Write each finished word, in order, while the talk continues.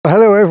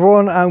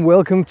everyone and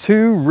welcome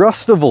to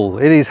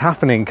Rustival. It is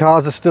happening,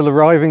 cars are still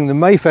arriving, the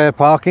Mayfair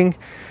parking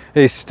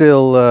is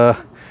still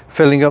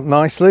filling up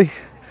nicely.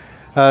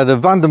 The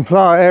Van den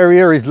Pla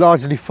area is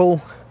largely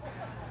full.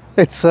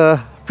 It's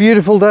a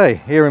beautiful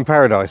day here in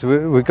paradise.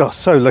 We got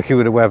so lucky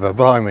with the weather,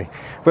 behind me.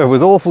 Weather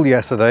was awful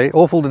yesterday,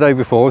 awful the day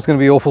before, it's going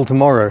to be awful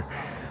tomorrow.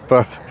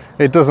 But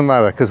it doesn't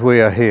matter because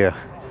we are here.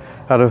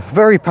 Had a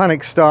very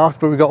panicked start,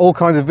 but we've got all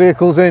kinds of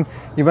vehicles in.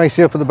 You may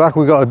see up at the back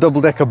we've got a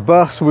double-decker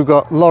bus, we've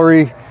got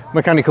lorry,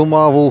 Mechanical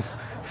Marvels,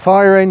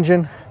 fire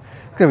engine.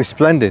 It's going to be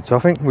splendid, so I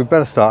think we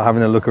better start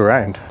having a look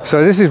around.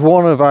 So this is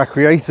one of our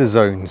creator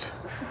zones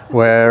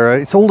where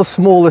it's all the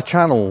smaller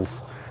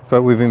channels that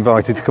we've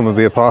invited to come and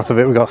be a part of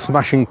it. We've got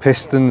Smashing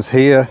Pistons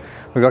here,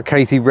 we've got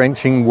Katie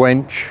Wrenching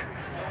Wench,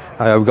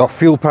 we've got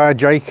Fuel Power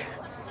Jake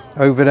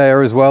over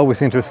there as well. We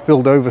seem to have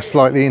spilled over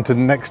slightly into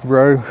the next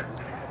row.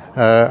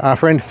 Our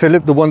friend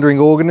Philip, the wandering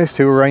organist,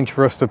 who arranged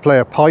for us to play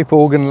a pipe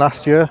organ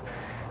last year,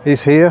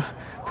 is here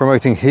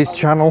promoting his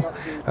channel.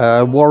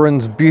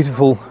 Warren's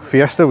beautiful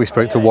Fiesta, we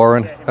spoke to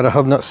Warren at a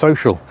HubNut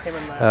social.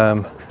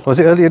 Was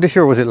it earlier this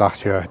year or was it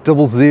last year?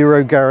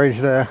 00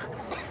 garage there,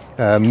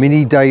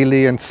 mini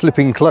daily and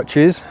slipping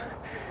clutches,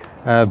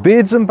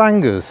 beards and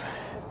bangers.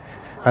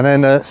 And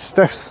then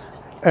Steph's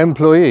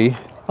employee.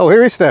 Oh,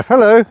 here is Steph,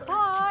 hello.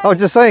 Hi. I was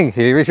just saying,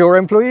 here is your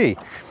employee.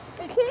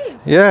 It is.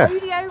 Yeah.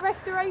 ADO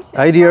Restoration.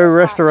 ADO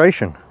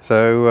Restoration.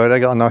 So they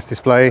got a nice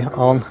display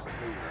on,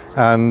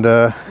 and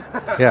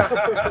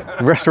yeah,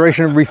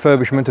 restoration and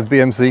refurbishment of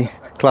BMC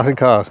classic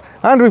cars.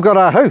 And we've got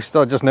our host,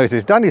 I just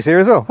noticed, Danny's here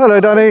as well. Hello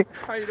Danny.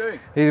 How you doing?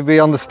 He'll be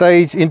on the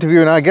stage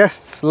interviewing our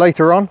guests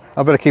later on.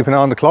 I better keep an eye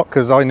on the clock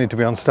because I need to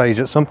be on stage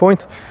at some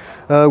point.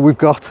 We've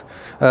got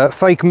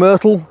Fake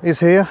Myrtle is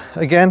here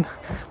again,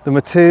 the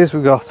Matiz,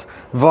 we've got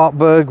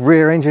Wartburg,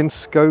 rear engine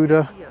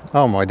Skoda.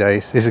 Oh my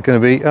days, this is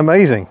going to be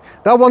amazing.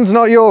 That one's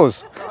not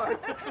yours.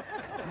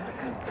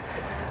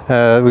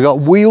 We've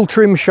got Wheel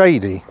Trim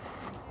Shady,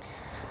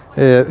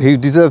 who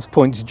deserves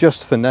points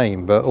just for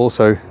name, but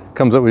also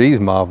comes up with these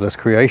marvellous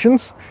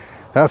creations.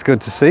 That's good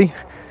to see.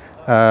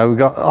 We've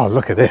got, oh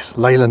look at this,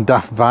 Leyland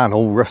Daft van,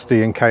 all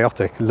rusty and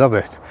chaotic, love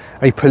it.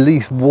 A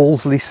Police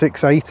Wolseley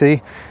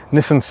 680,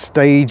 Nissan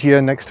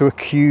Stagia next to a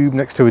Cube,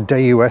 next to a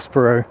Daewoo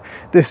Espero.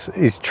 This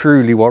is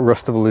truly what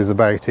Rustival is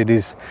about. It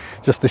is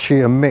just a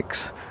sheer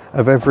mix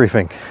of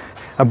everything.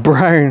 A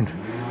brown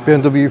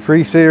BMW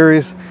 3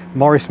 Series,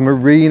 Morris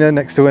Marina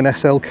next to an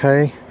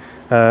SLK,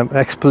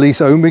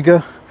 ex-Police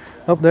Omega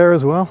up there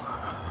as well.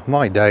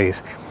 My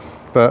days.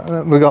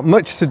 But we've got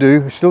much to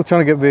do, we're still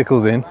trying to get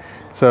vehicles in,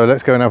 so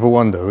let's go and have a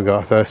wander. We've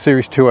got a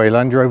Series 2A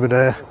Land Rover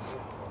there,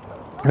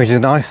 which is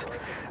nice.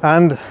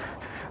 And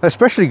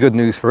especially good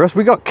news for us,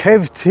 we got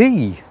Kev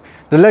T,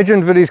 the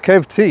legend that is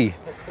Kev T,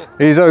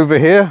 is over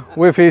here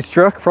with his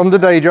truck from the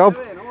day job.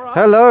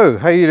 Hello,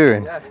 how are you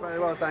doing? Yes, very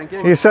well, thank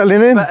you. You're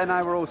settling in? Better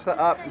now we're all set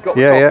up. We've got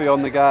the coffee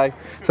on the go.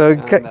 So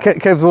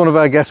Kev's one of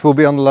our guests, will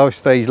be on the live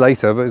stage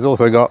later, but he's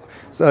also got,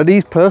 so are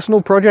these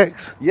personal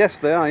projects? Yes,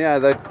 they are, yeah.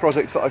 They're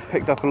projects that I've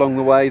picked up along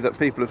the way that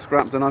people have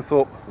scrapped, and I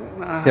thought,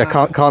 nah, yeah,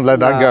 can't let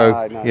that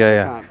go. No,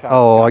 yeah. can't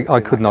Oh, I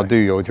could not do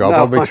your job.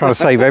 No. I've been trying to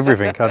save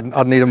everything.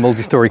 I'd need a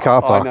multi-story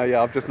car park. I know,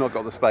 yeah, I've just not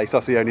got the space.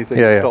 That's the only thing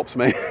that stops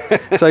me.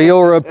 So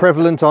you're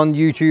prevalent on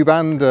YouTube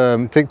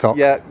and TikTok?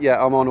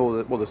 Yeah, I'm on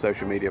all the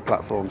social media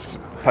platforms,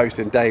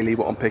 posting daily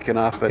what I'm picking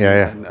up.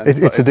 And, and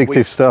it's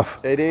addictive stuff.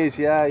 It is,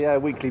 yeah,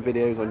 weekly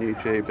videos on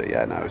YouTube, but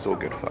yeah, no, it's all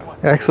good fun.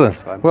 Excellent.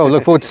 Fun. Well,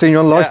 look forward to seeing you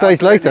on live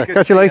stage later.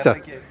 Catch you later.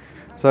 Thank you.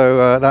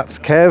 So that's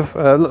Kev.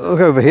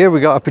 Look over here,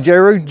 we got a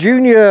Pajero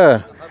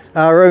Junior.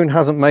 Our own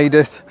hasn't made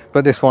it,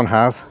 but this one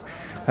has.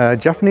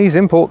 Japanese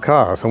import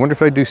cars. I wonder if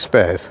they do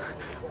spares.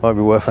 Might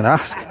be worth an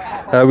ask.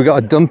 We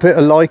got a Dump It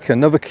alike,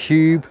 another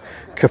Cube,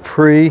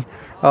 Capri.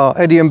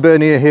 Eddie and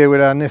Bernie are here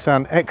with our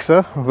Nissan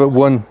Exa that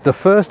won the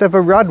first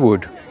ever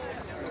Radwood.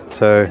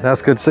 So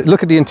that's good. So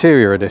look at the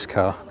interior of this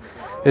car.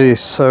 It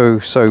is so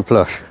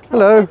plush.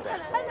 Hello.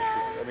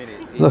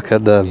 Look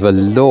at the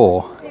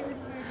velour.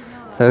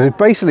 It's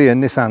basically a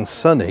Nissan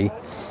Sunny,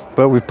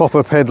 but with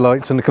pop-up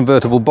headlights and a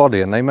convertible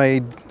body, and they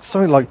made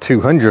something like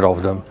 200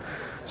 of them.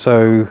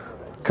 So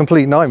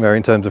complete nightmare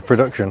in terms of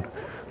production.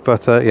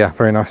 But yeah,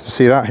 very nice to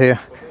see that here.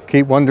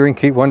 Keep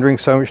wondering,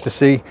 so much to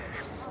see.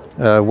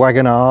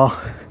 Wagon R,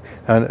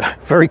 and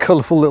very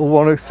colourful little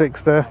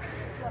 106 there.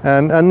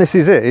 And this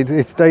is it.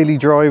 It's daily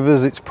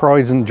drivers, it's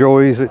pride and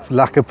joys, it's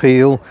lack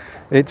appeal,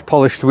 it's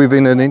polished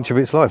within an inch of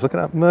its life. Look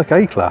at that Merc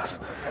A-Class.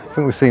 I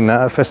think we've seen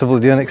that at Festival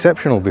of the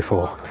Unexceptional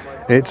before.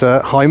 It's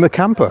a Heimer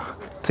camper,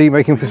 tea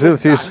making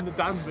facilities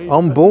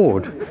on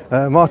board.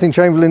 Martin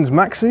Chamberlain's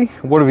Maxi,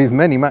 one of his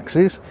many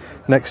Maxis,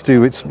 next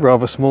to its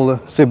rather smaller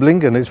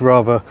sibling and its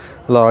rather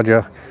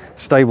larger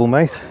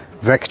stablemate,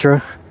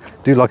 Vectra.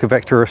 Do like a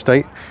Vectra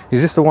estate.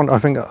 Is this the one? I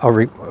think I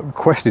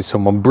requested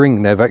someone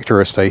bring their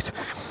Vectra estate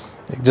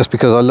just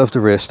because I love the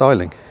rear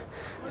styling.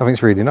 I think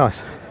it's really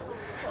nice.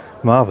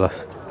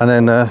 Marvellous. And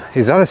then,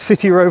 is that a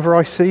City Rover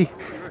I see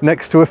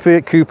next to a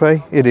Fiat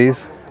Coupe? It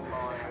is.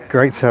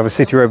 Great to have a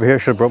City Rover here. I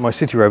should have brought my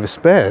City Rover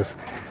spares.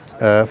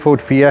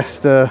 Ford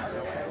Fiesta,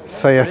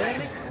 Seat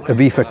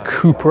Ibiza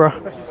Cupra.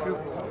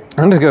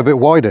 I'm going to go a bit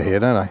wider here,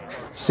 don't I?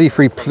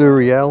 C3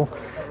 Pluriel.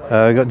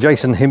 Got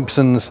Jason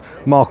Himpson's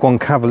Mark 1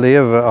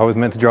 Cavalier that I was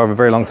meant to drive a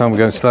very long time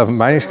ago and still haven't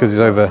managed because he's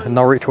over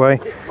Norwich way.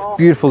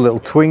 Beautiful little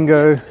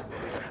Twingo.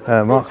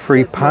 Mark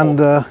 3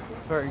 Panda.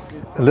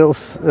 A little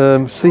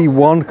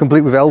C1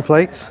 complete with L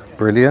plates.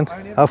 Brilliant.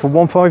 For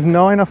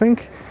 159, I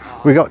think.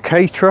 We got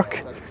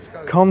K-Truck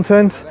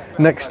content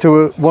next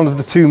to one of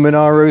the two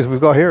Monaros we've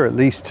got here, at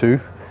least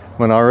two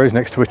Monaros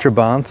next to a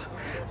Trabant.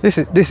 This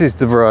is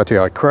the variety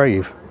I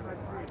crave.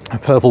 A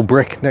purple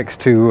brick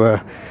next to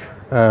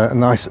a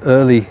nice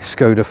early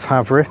Skoda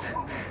Favorit,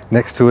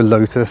 next to a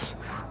Lotus.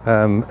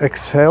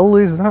 Excel,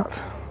 is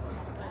that?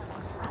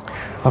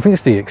 I think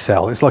it's the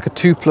Excel. It's like a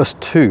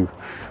 2+2. It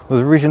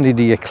was originally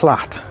the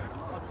Eclat,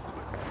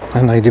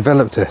 and they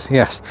developed it.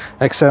 Yes,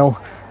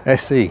 Excel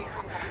SE.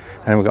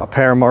 And we've got a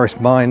pair of Morris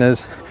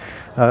Minors.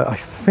 I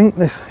think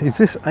this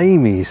is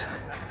Amy's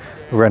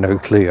Renault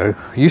Clio.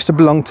 It used to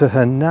belong to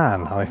her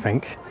nan, I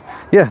think.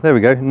 Yeah, there we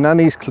go.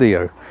 Nanny's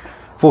Clio.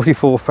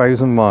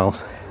 44,000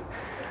 miles.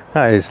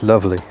 That is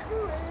lovely.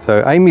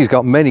 So Amy's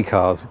got many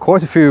cars,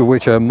 quite a few of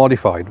which are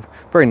modified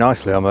very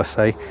nicely, I must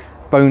say.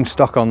 Bone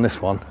stock on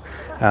this one,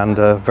 and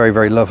very,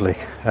 very lovely.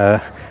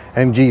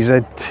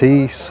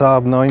 MGZT,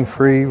 Saab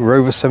 93,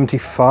 Rover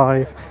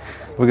 75.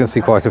 We're going to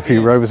see quite a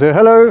few Rovers here.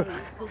 Hello!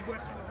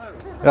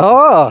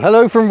 Ah,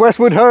 hello from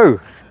Westwood Ho.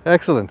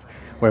 Excellent.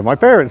 Where my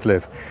parents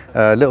live.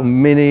 Little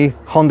mini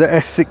Honda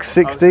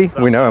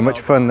S660. We know how much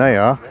fun they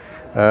are.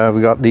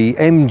 We got the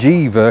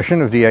MG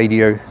version of the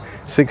ADO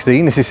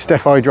 16. This is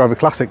Steph iDriver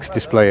Classics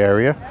display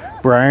area.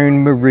 Brown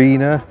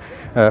Marina,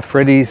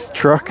 Freddie's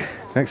truck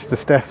next to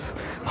Steph's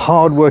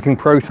hard-working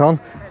Proton.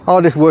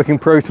 Hardest working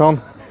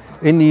Proton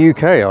in the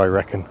UK, I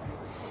reckon.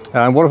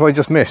 And what have I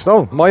just missed?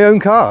 Oh, my own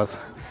cars.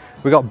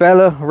 We got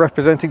Bella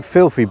representing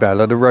Filthy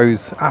Bella. The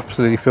road's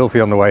absolutely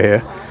filthy on the way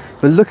here.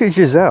 But look at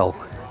Giselle.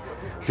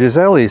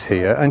 Giselle is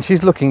here and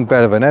she's looking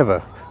better than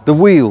ever. The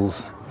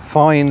wheels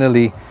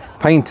finally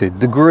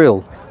painted, the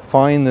grille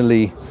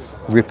finally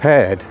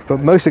repaired, but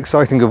most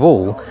exciting of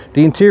all,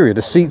 the interior.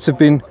 The seats have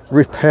been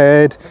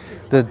repaired,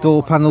 the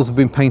door panels have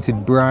been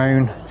painted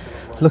brown,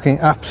 looking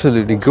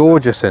absolutely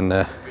gorgeous in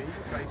there.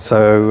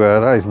 So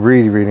that is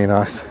really, really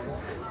nice.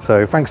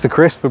 So thanks to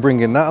Chris for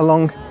bringing that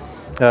along.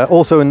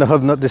 Also in the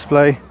HubNut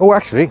display. Oh,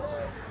 actually,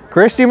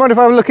 Chris, do you mind if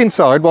I have a look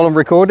inside while I'm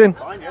recording?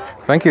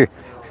 Thank you.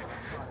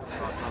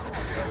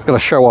 Got to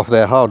show off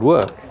their hard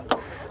work.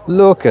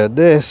 Look at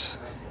this.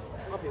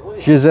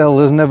 Giselle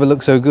has never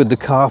looked so good. The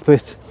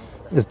carpet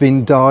has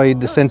been dyed,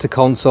 the center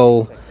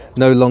console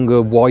no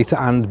longer white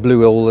and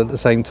blue all at the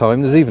same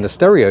time. There's even a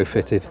stereo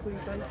fitted.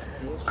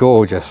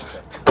 Gorgeous.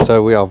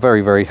 So we are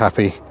very, very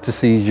happy to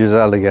see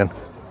Giselle again.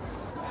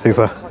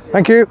 Super.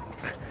 Thank you.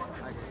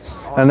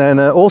 And then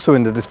also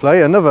in the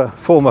display, another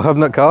former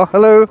HubNut car.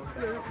 Hello.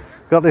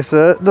 Got this,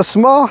 the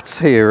Smarts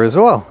here as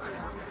well.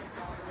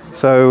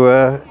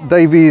 So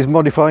Davey's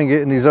modifying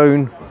it in his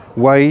own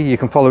way. You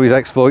can follow his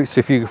exploits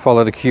if you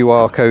follow the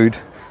QR code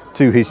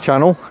to his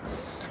channel.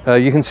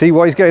 You can see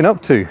what he's getting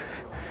up to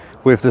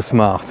with the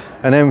Smart.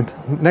 And then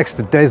next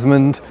to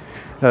Desmond,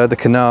 the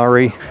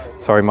Canary.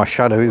 Sorry, my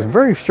shadow is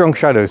very strong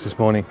shadows this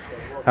morning.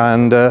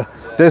 And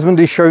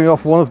Desmond is showing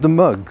off one of the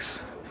mugs.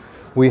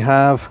 We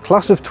have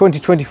class of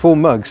 2024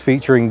 mugs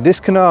featuring this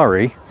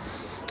Canary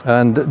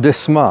and this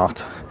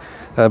Smart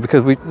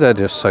because they're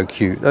just so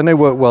cute and they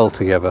work well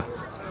together.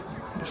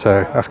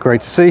 So that's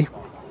great to see.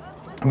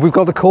 We've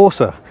got the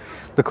Corsa.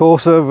 The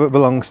Corsa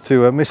belongs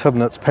to Miss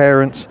HubNut's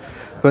parents,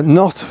 but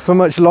not for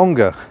much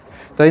longer.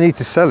 They need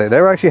to sell it.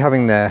 They're actually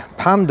having their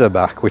Panda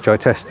back, which I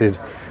tested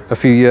a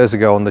few years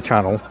ago on the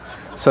channel.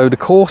 So the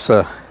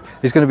Corsa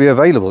is going to be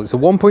available. It's a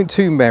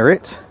 1.2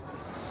 Merit.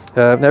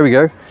 There we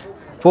go.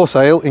 For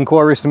sale,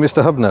 inquiries to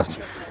Mr.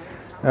 HubNut.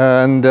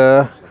 And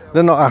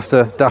they're not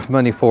after daft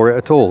money for it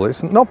at all.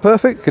 It's not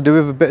perfect. Could do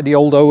with a bit of the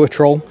old Oa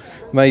Troll,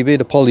 maybe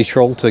the Poly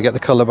Troll to get the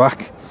colour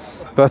back.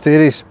 But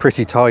it is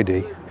pretty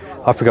tidy.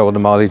 I forgot what the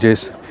mileage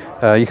is.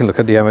 You can look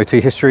at the MOT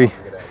history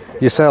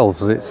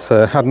yourselves. It's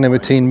had an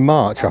MOT in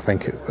March, I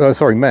think.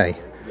 Sorry, May,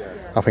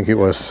 I think it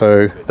was.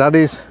 So that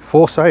is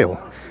for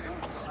sale.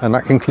 And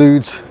that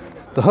concludes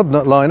the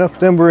HubNut lineup.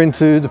 Then we're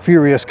into the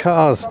Furious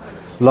Cars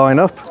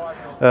lineup.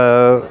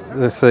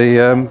 Let's see,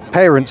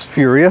 Parents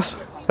Furious.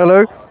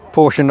 Hello,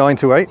 Porsche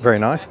 928, very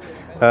nice.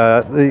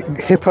 The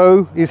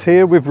Hippo is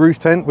here with roof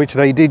tent, which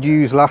they did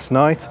use last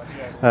night.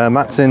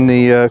 Matt's in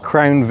the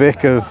Crown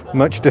Vic of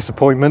much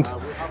disappointment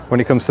when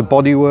it comes to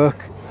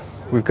bodywork.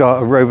 We've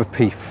got a Rover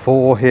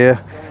P4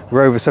 here,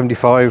 Rover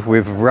 75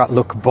 with rat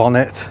look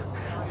bonnet.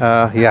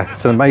 Yeah,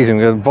 it's amazing.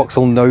 We have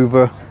Vauxhall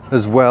Nova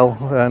as well,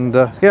 and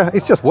yeah,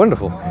 it's just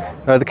wonderful.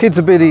 The kids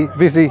are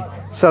busy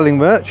selling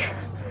merch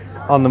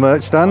on the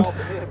merch stand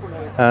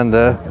and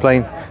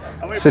playing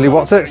silly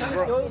whatsits.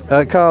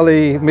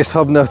 Carly, Miss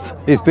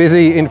HubNut, is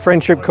busy in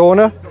Friendship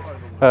Corner,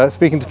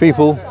 speaking to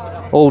people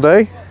all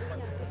day,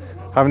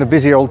 having a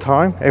busy old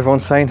time.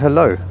 Everyone's saying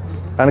hello.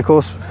 And of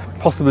course,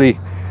 possibly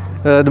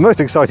the most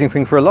exciting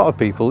thing for a lot of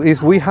people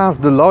is we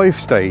have the live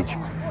stage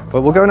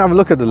But we'll go and have a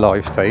look at the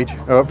live stage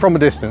from a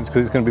distance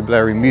because it's going to be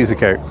blaring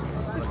music out.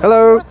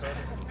 Hello!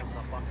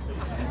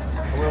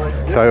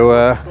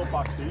 So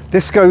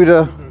this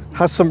Skoda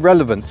has some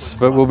relevance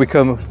that will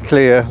become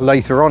clear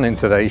later on in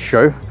today's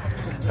show.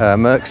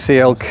 Merc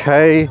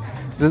CLK,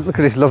 look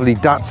at this lovely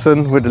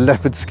Datsun with the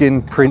leopard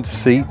skin print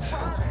seats.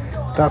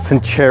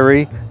 Datsun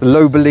Cherry, the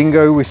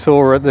Lobelingo we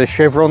saw at the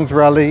Chevrons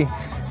rally,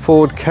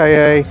 Ford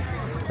KA,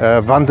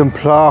 Van den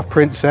Pla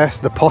Princess,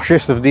 the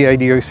poshest of the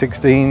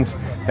AD016s,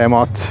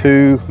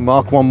 MR2,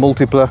 Mark 1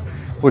 Multipla.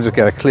 We'll just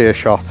get a clear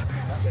shot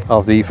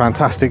of the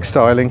fantastic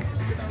styling.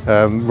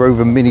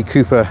 Rover Mini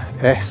Cooper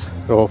S,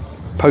 or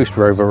post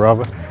Rover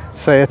rather.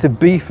 Seat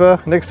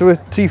Ibiza next to a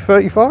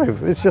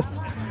T35. It's just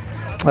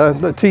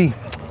the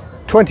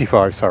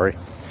T25, sorry,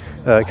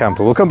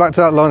 camper. We'll come back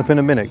to that lineup in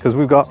a minute because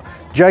we've got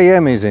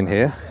JM is in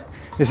here.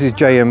 This is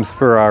JM's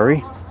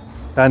Ferrari,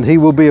 and he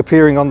will be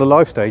appearing on the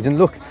live stage. And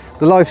look,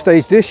 the live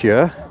stage this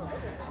year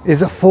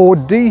is a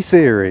 4D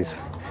series.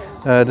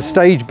 The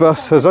stage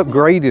bus has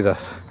upgraded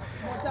us,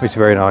 which is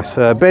very nice.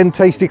 Ben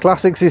Tasty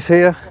Classics is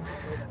here.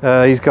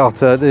 He's got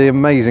the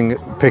amazing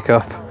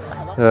pickup,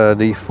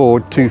 the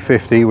Ford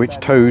 250, which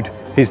towed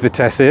his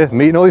Vitesse here.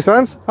 Meeting all these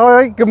fans.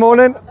 Hi, good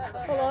morning.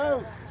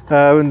 Hello.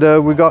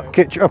 And we've got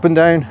Kitch up and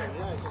down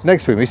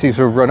next to him. He seems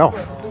to have run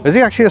off. Has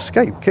he actually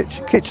escaped?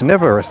 Kitch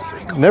never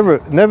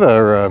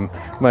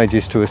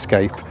manages to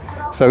escape.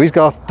 So he's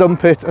got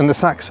Dump It and the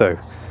Saxo.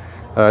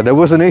 There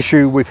was an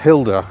issue with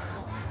Hilda,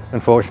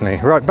 unfortunately.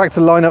 Right, back to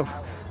the lineup.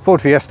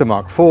 Ford Fiesta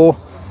Mark IV.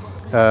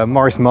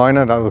 Morris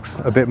Minor, that looks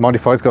a bit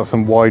modified. It's got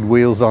some wide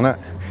wheels on it.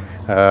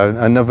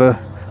 Another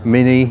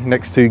Mini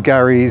next to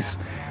Gary's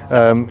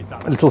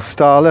little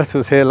Starlet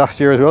was here last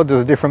year as well.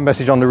 There's a different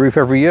message on the roof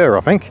every year,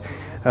 I think.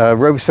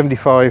 Rover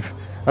 75,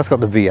 that's got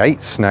the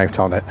V8 snout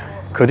on it.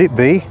 Could it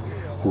be?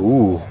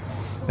 Ooh.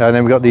 And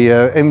then we've got the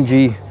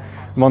MG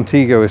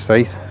Montego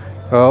estate.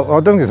 I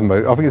don't think it's a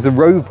motor, I think it's a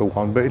Rover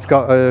one, but it's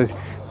got a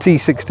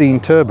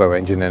T16 turbo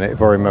engine in it,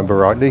 if I remember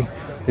rightly.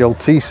 The old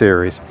T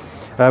series.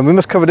 We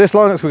must cover this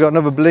lineup. We've got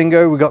another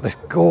Blingo. We've got this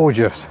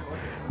gorgeous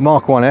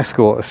Mark 1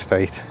 Escort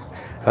estate.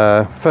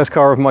 First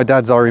car of my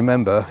dad's I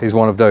remember is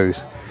one of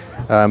those,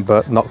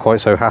 but not quite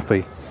so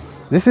happy.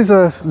 This is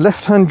a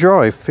left-hand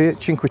drive Fiat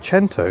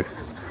Cinquecento.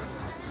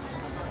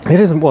 It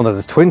isn't one of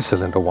the twin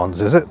cylinder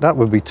ones, is it? That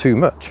would be too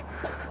much.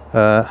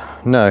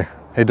 No,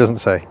 it doesn't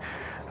say.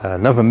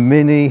 Another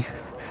Mini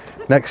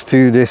next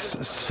to this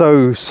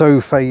so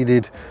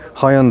faded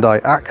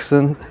Hyundai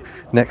Accent,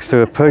 next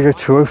to a Peugeot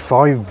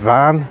 205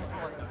 van.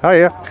 Oh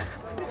yeah.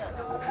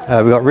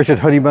 We've got Richard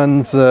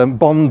Honeyman's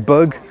Bond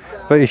Bug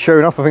that he's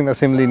showing off. I think that's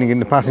him leaning in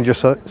the passenger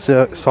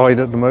side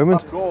at the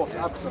moment.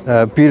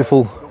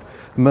 Beautiful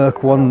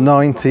Merc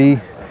 190,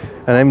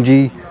 an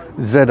MG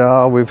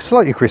ZR with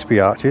slightly crispy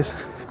arches.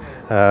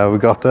 We've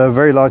got a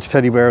very large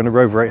teddy bear and a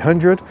Rover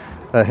 800,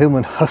 a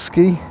Hillman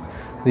Husky,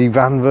 the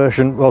van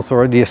version, well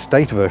sorry, the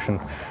estate version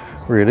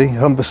really,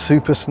 Humber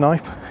Super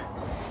Snipe,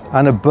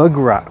 and a Bug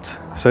Rat.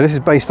 So this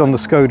is based on the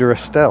Skoda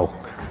Estelle.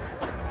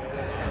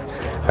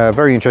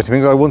 Very interesting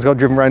thing. I once got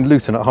driven around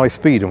Luton at high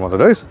speed in one of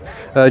those.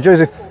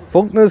 Joseph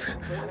Faulkner's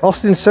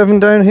Austin 7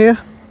 down here.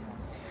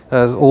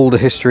 There's all the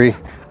history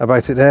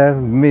about it there.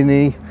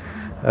 Mini,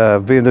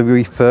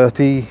 BMW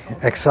E30,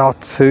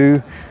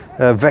 XR2,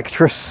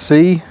 Vectra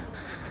C.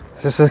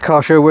 This is a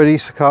car show where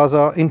these cars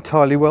are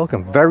entirely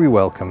welcome, very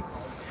welcome.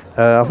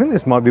 I think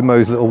this might be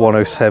Mo's little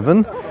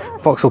 107.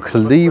 Vauxhall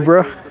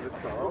Calibra,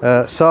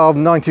 Saab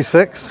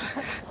 96.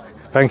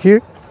 Thank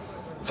you.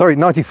 Sorry,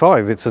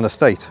 95, it's an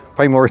estate.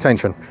 Pay more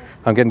attention.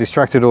 I'm getting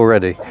distracted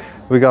already.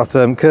 We got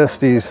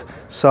Kirsty's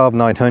Saab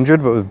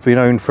 900, but we've been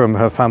owned from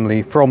her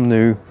family from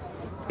new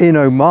in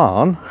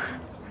Oman.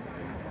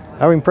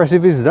 How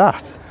impressive is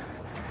that?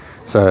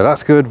 So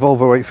that's good.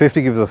 Volvo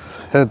 850 gives us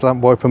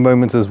headlamp wiper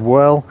moment as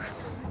well.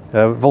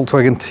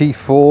 Volkswagen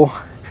T4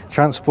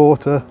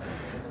 Transporter.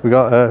 We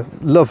got a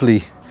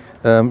lovely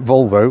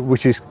Volvo,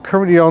 which is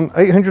currently on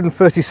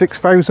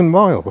 836,000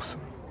 miles.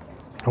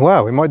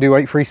 Wow, we might do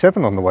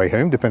 837 on the way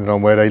home, depending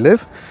on where they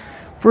live.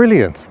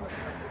 Brilliant.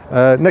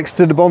 Next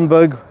to the Bond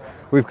Bug,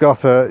 we've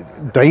got a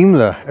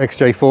Daimler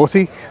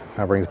XJ40.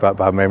 That brings back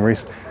bad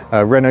memories.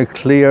 Renault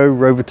Clio,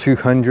 Rover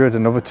 200,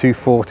 another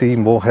 240,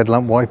 more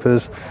headlamp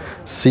wipers.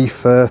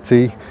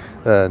 C30,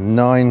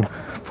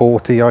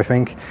 940, I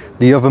think.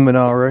 The other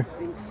Monaro.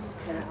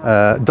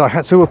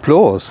 Daihatsu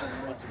Applause,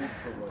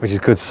 which is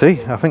good to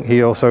see. I think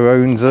he also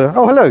owns.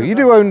 Oh, hello.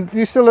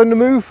 You still own the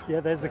Move?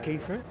 Yeah, there's the key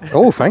for it.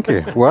 Oh, thank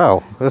you.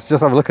 Wow. Let's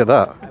just have a look at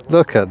that.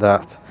 Look at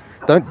that.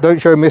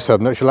 Don't show Miss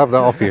HubNut. She'll have that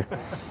off you.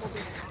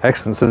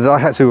 Excellent. So the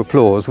Daihatsu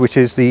Applause, which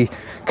is the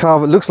car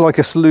that looks like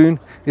a saloon,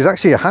 is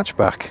actually a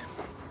hatchback.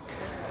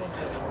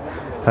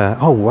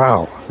 Oh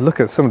wow! Look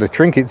at some of the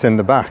trinkets in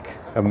the back.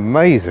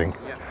 Amazing.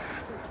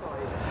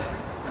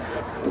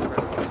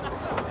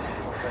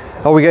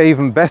 Oh, we get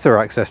even better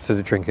access to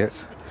the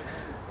trinkets.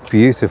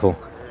 Beautiful.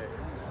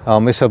 Oh,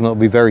 Miss HubNut will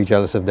be very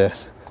jealous of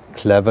this.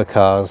 Clever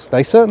cars.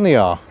 They certainly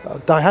are.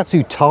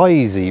 Daihatsu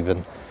ties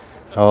even.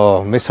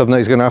 Oh, Miss HubNut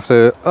is going to have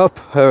to up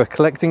her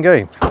collecting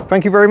game.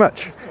 Thank you very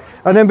much.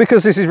 And then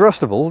because this is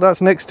Rustival,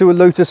 that's next to a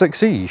Lotus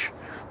Exige.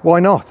 Why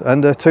not?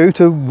 And a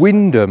Toyota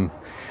Wyndham,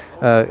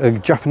 a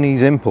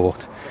Japanese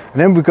import.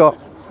 And then we've got,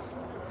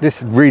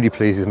 this really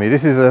pleases me,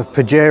 this is a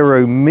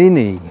Pajero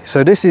Mini.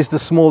 So this is the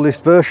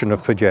smallest version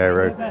of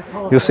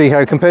Pajero. You'll see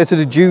how compared to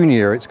the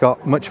Junior, it's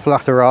got much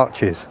flatter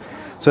arches.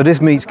 So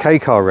this meets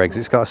K-car regs.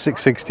 It's got a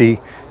 660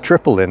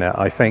 triple in it,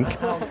 I think.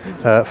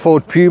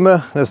 Ford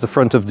Puma, there's the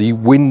front of the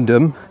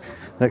Wyndham,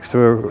 next to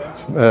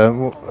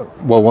a,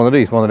 well, one of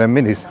them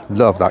Minis.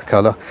 Love that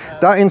colour.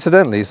 That,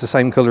 incidentally, is the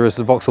same colour as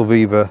the Vauxhall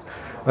Viva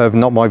of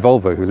Not My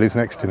Volvo, who lives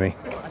next to me.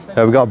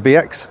 We've got a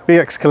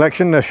BX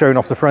collection. They're shown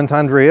off the front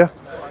and rear.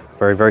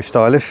 Very, very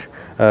stylish.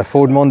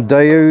 Ford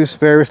Mondeos,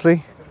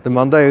 variously. The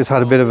Mondeos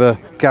had a bit of a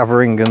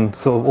gathering and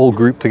sort of all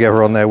grouped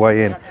together on their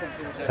way in.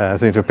 I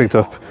think they've picked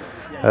up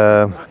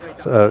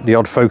the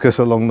odd Focus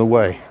along the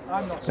way.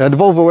 The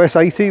Volvo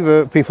S80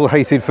 that people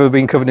hated for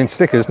being covered in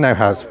stickers now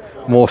has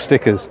more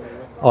stickers.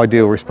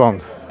 Ideal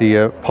response.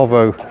 The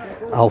Povo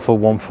Alpha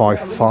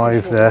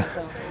 155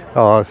 there.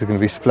 Oh, this is going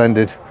to be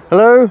splendid.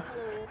 Hello.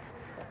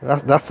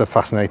 That's a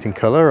fascinating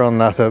colour on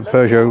that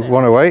Peugeot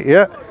 108.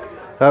 Yeah.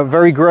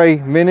 Very grey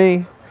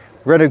Mini,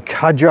 Renault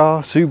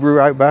Kadjar,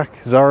 Subaru Outback,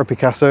 Zara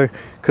Picasso,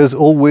 because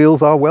all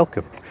wheels are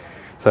welcome.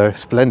 So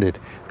splendid.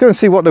 Let's go and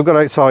see what they've got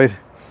outside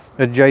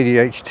a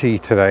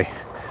JDHT today.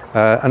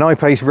 An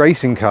I-Pace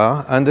racing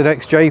car and an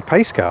XJ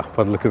pace car,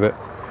 by the look of it.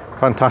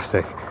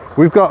 Fantastic.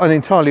 We've got an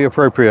entirely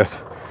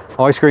appropriate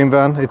ice cream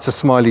van. It's a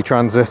Smiley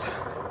Transit.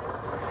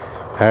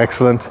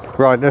 Excellent.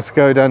 Right, let's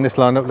go down this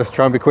lineup. Let's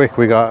try and be quick.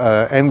 We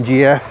got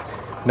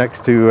MGF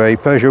next to a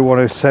Peugeot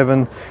 107.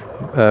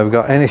 We've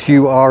got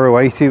NSU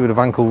R080 with a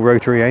Vauxhall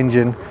rotary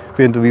engine.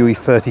 BMW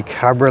E30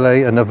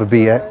 Cabriolet, another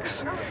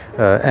BX.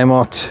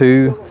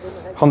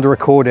 MR2. Honda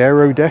Accord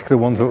Aero Deck, the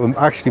ones that were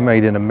actually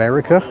made in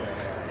America.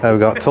 We've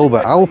got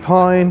Talbot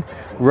Alpine,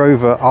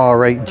 Rover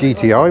R8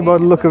 GTI by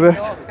the look of it.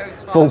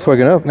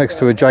 Volkswagen up next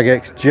to a Jag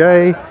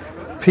XJ,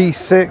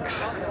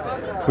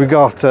 P6. We've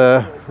got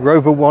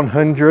Rover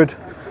 100,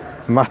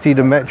 Matti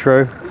the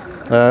Metro.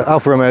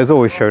 Alfa Romeo has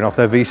always shown off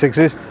their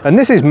V6s. And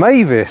this is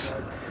Mavis.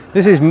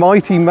 This is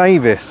Mighty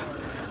Mavis.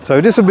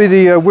 So this will be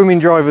the Women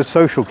Drivers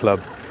Social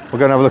Club. We're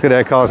going to have a look at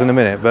their cars in a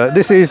minute. But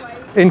this is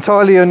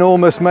entirely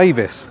enormous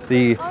Mavis,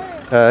 the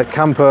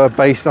camper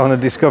based on a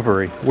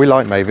Discovery. We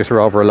like Mavis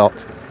rather a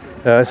lot.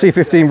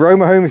 C15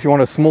 Roma Home if you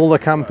want a smaller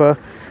camper,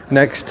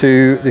 next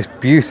to this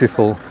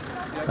beautiful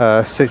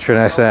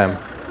Citroen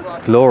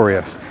SM.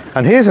 Glorious.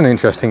 And here's an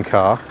interesting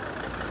car.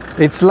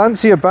 It's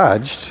Lancia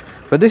badged,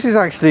 but this is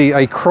actually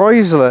a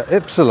Chrysler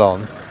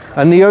Ypsilon,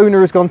 and the owner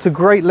has gone to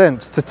great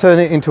lengths to turn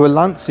it into a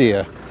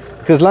Lancia,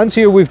 because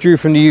Lancia withdrew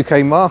from the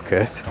UK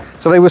market,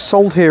 so they were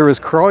sold here as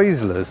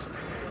Chryslers.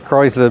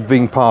 Chrysler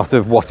being part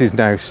of what is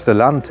now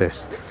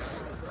Stellantis.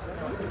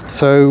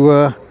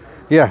 So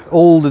yeah,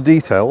 all the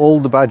detail, all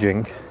the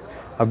badging.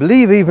 I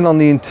believe even on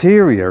the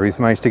interior he's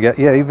managed to get,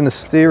 yeah, even the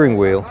steering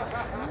wheel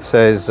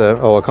says,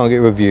 oh, I can't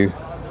get a view.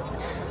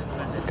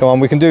 Come on,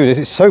 we can do this.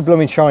 It's so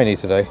blooming shiny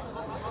today.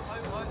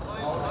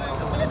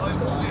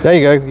 There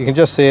you go, you can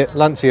just see it,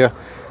 Lancia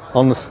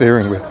on the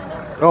steering wheel.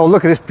 Oh,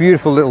 look at this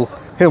beautiful little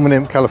Hillman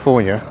Imp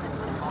California.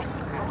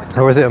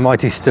 Or is it a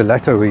mighty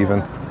stiletto even?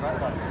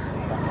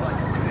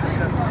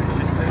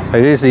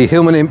 It is the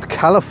Hillman Imp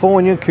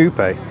California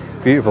Coupe.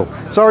 Beautiful.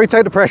 Sorry,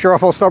 take the pressure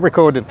off, I'll stop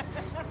recording.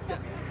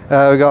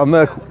 We've got a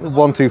Merc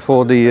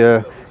 124,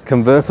 the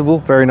convertible,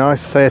 very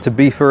nice. Seat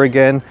Ibiza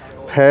again.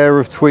 Pair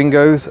of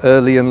Twingos,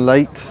 early and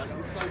late,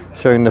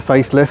 showing the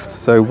facelift.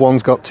 So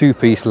one's got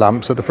two-piece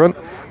lamps at the front,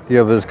 the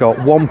other's got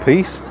one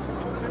piece.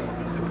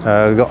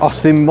 We've got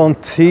Austin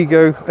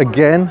Montego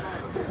again,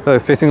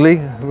 fittingly,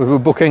 we're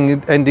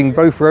booking ending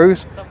both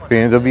rows.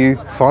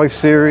 BMW 5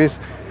 Series,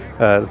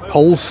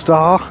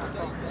 Polestar,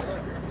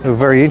 a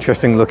very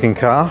interesting looking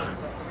car.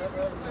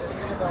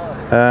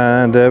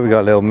 And we've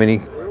got a little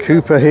Mini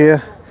Cooper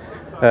here.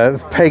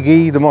 It's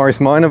Peggy, the Morris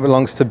Minor,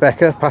 belongs to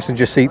Becca,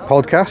 Passenger Seat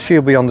Podcast.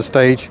 She'll be on the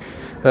stage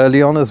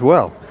early on as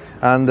well.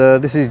 And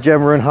this is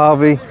Gemma and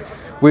Harvey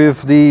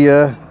with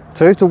the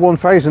Toyota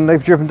 1000.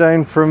 They've driven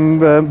down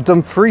from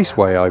Dumfries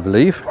Way, I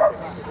believe.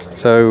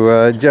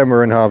 So Gemma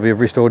and Harvey have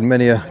restored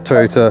many a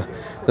Toyota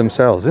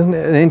themselves. Isn't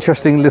it an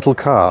interesting little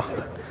car?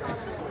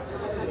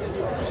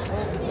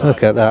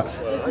 Look at that.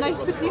 There's nice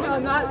patina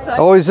on that side.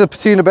 Oh, is the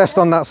patina best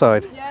on that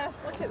side? Yeah,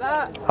 look at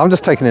that. I'm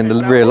just taking in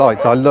the rear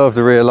lights. I love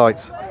the rear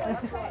lights.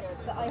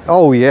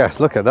 Oh yes,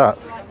 look at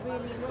that.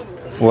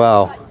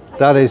 Wow,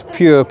 that is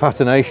pure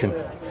patination.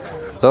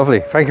 Lovely,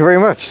 thank you very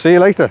much. See you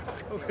later.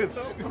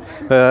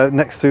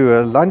 Next to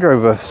a Land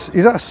Rover,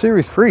 is that a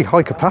Series 3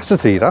 high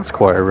capacity? That's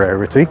quite a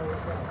rarity.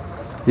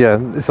 Yeah,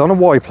 it's on a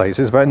Y plate,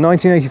 so it's about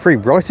 1983,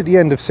 right at the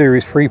end of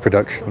Series 3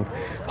 production.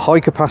 High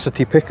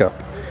capacity pickup.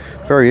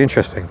 Very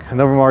interesting.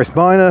 Another Morris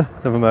Minor,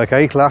 another Merc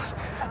A-Class.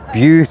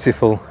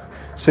 Beautiful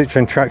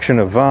Citroen Traction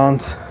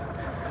Avant.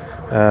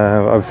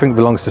 I think it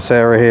belongs to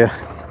Sarah here.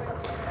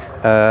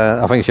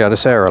 I think she had a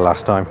Sarah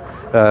last time.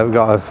 We've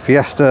got a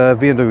Fiesta,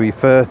 BMW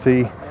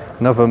E30,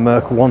 another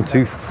Merc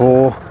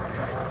 124,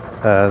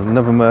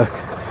 another Merc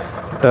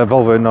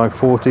Volvo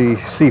 940,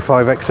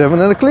 C5 X7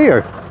 and a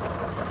Clio.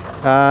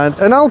 And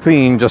an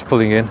Alpine just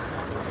pulling in.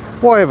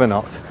 Why ever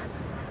not?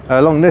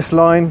 Along this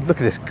line, look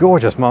at this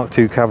gorgeous Mark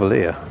II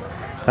Cavalier.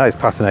 That is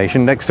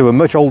patination next to a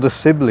much older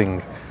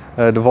sibling,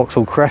 the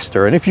Vauxhall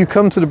Cresta. And if you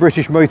come to the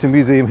British Motor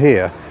Museum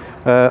here,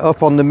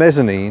 up on the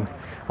mezzanine,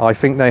 I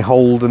think they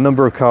hold a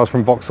number of cars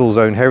from Vauxhall's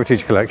own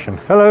heritage collection.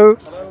 Hello!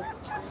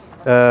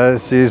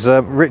 This is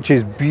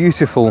Rich's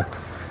beautiful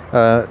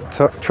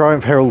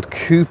Triumph Herald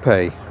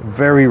Coupe.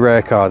 Very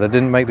rare car. They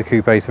didn't make the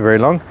Coupe for very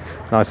long.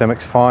 Nice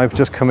MX-5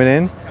 just coming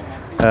in.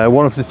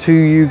 One of the two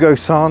Yugo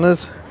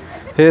Sanas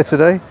here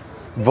today.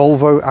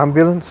 Volvo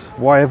ambulance,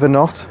 why ever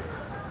not?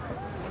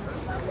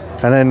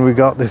 And then we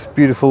got this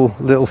beautiful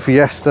little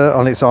Fiesta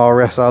on its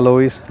RS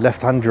alloys,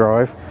 left-hand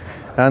drive,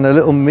 and a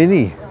little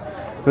Mini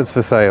that's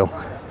for sale.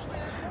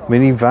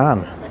 Mini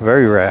van,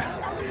 very rare.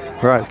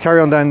 Right, carry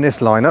on down this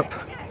lineup.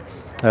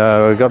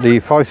 We've got the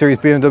 5 Series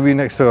BMW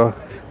next to a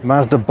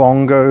Mazda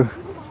Bongo,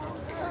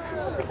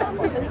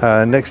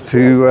 next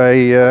to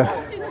a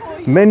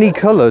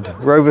many-coloured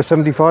Rover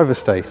 75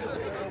 estate.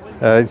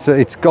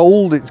 It's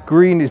gold, it's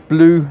green, it's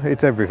blue,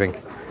 it's everything.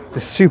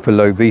 This super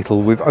low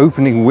Beetle with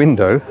opening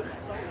window.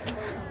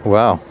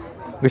 Wow,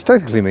 which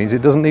technically means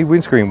it doesn't need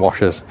windscreen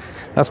washers.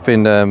 That's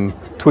been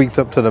tweaked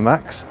up to the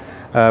max.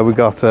 We've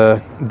got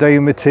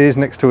Daewoo Matiz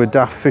next to a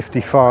DAF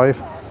 55.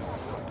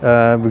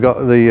 We've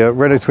got the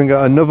Renault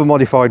Twingo, another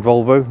modified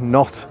Volvo,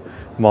 not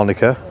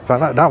Monica. In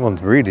fact, that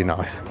one's really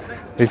nice.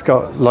 It's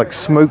got like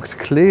smoked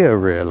clear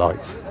rear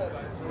lights.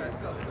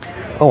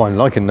 Oh, I'm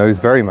liking those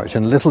very much.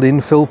 And a little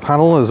infill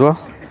panel as well.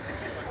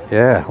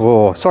 Yeah,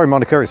 oh, sorry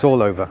Monica, it's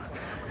all over.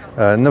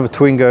 Another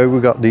Twingo,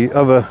 we've got the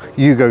other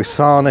Yugo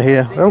Sana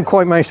here. I haven't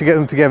quite managed to get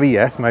them together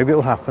yet, maybe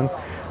it'll happen.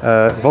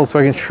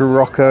 Volkswagen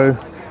Scirocco,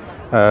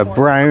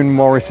 brown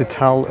Morris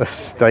Ital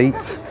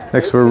Estate,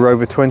 next to a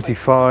Rover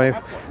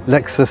 25,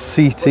 Lexus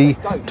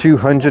CT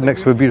 200,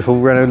 next to a beautiful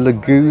Renault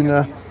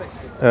Laguna,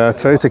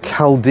 Toyota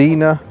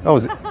Caldina. Oh,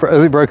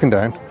 has it broken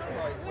down?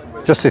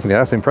 Just sitting there,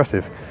 that's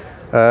impressive.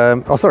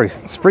 Oh, sorry,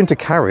 Sprinter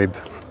Carib.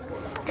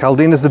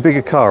 Caldina's the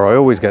bigger car, I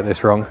always get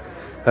this wrong.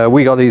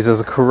 We got these as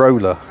a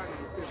Corolla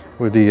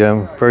with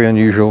the very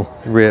unusual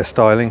rear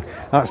styling.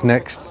 That's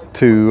next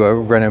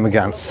to Renault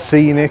Megane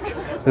Scenic.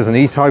 There's an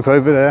E-Type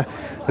over there.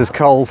 There's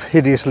Carl's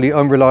hideously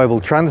unreliable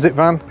transit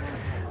van.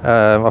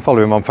 I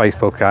follow him on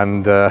Facebook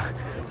and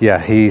yeah,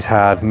 he's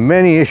had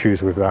many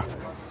issues with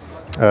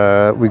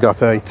that. We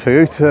got a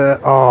Toyota,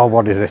 oh,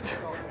 what is it?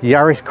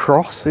 Yaris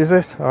Cross, is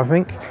it, I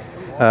think?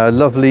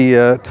 Lovely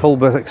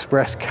Talbot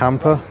Express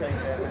camper,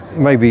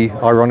 maybe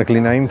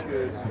ironically named.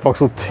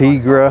 Vauxhall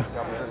Tigra,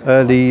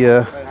 early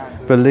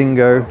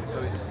Berlingo,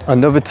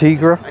 another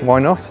Tigra, why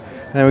not?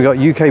 And then we got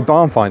UK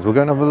Barn Finds, we'll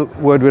go and have a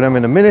word with them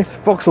in a minute.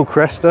 Vauxhall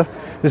Cresta,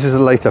 this is a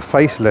later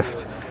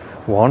facelift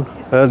one.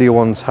 Earlier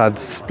ones had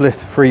split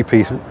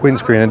 3-piece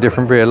windscreen and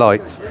different rear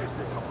lights.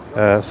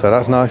 So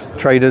that's nice.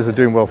 Traders are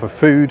doing well for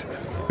food.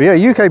 But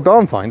yeah, UK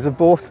Barn Finds have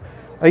bought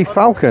a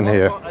Falcon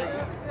here,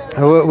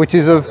 which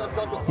is of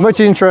much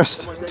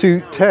interest to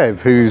Tev,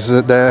 who's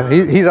there.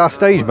 He's our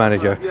stage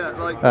manager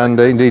and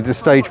indeed the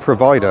stage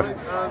provider.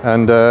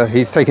 And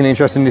he's taken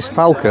interest in this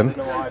Falcon.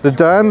 The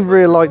Dan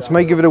rear lights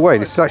may give it away.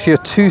 This is actually a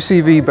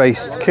 2CV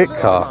based kit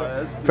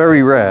car,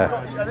 very rare.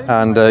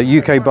 And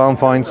UK Barn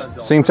Finds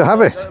seem to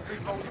have it.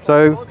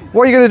 So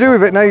what are you going to do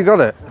with it now you've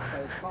got it?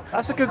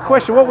 That's a good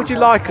question. What would you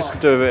like us to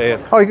do with it,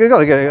 Ian? Oh, you've got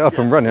to get it up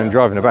and running and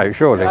driving about,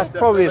 surely. That's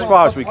probably as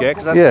far as we get,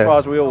 because that's as far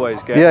as we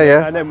always get. Yeah,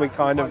 yeah. And then we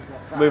kind of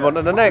move on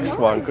to the next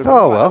one.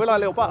 Oh, well. We're like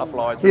little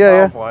butterflies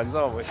with finds,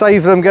 aren't we?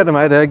 Save them, get them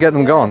out there, get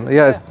them gone.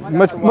 Yeah,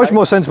 it's much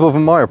more sensible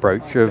than my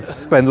approach of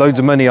spend loads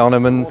of money on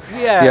them and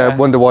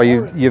wonder why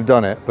you've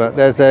done it. But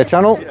there's their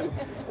channel.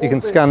 You can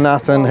scan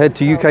that and head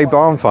to UK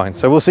Barn Find.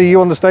 So we'll see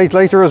you on the stage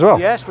later as well.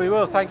 Yes, we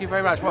will. Thank you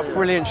very much. What a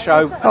brilliant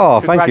show. Oh,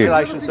 thank you.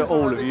 Congratulations to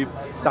all of you.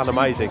 You've done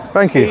amazing.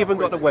 Thank you. You even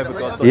got the weather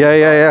gods.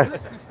 Yeah.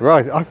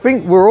 Right, I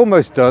think we're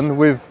almost done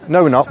with...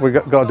 No, we're not. We've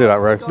got to do that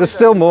row. There's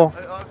still more.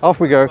 Off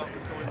we go.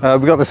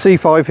 We've got the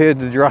C5 here,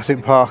 the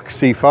Jurassic Park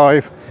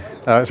C5.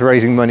 It's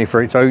raising money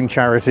for its own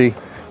charity.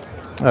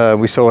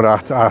 We saw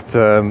that at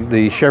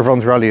the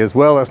Chevrons rally as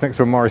well. That's next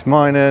to a Morris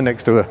Minor,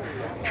 next to a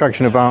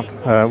Traction Avant,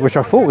 which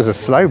I thought was a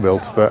slough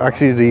built, but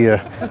actually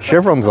the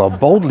chevrons are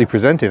boldly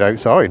presented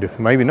outside,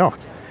 maybe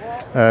not.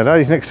 That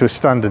is next to a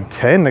Standard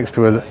 10, next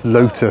to a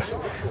Lotus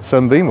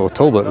Sunbeam, or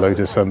Talbot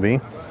Lotus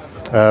Sunbeam.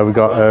 We've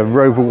got a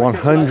Rover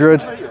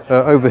 100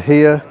 over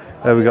here.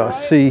 We've got a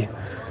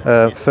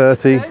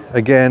C30,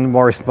 again,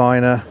 Morris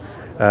Minor,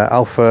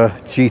 Alpha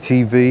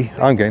GTV.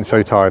 I'm getting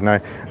so tired now.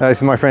 This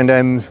is my friend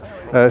M's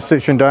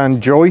Citroen Dan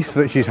Joyce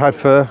that she's had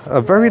for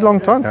a very long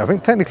time now. I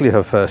think technically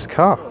her first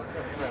car.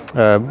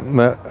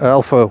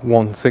 Alpha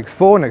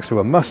 164 next to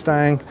a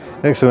Mustang,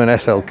 next to an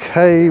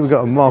SLK. We've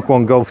got a Mark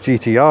 1 Golf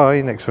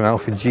GTI next to an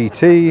Alpha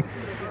GT.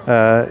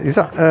 Is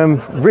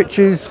that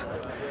Rich's?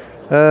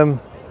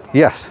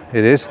 Yes,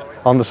 it is.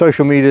 On the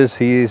social medias,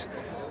 he is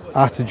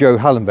at Joe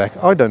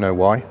Hallenbeck. I don't know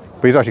why,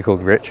 but he's actually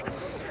called Rich.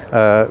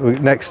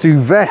 Next to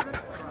VEP.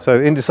 So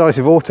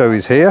Indecisive Auto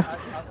is here.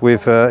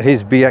 with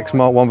his BX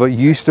Mark 1 that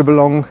used to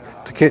belong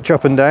to Kitch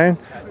Up and Down.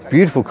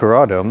 Beautiful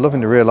Corrado. I'm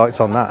loving the rear lights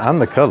on that and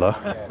the colour.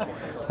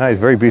 That is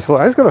very beautiful.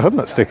 And it's got a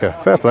HubNut sticker.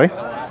 Fair play.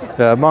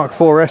 Mark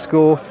 4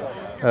 Escort,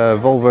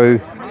 Volvo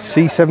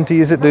C70,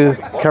 is it the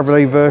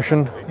Cabriolet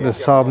version? The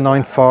Saab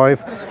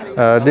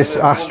 9.5. This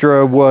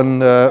Astra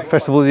won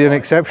Festival of the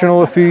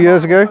Unexceptional a few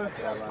years ago.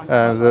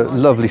 The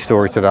lovely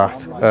story to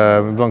that.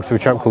 It belongs to a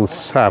chap called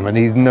Sam, and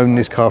he's known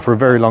this car for a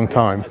very long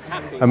time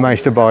and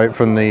managed to buy it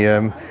from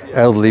the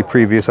elderly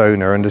previous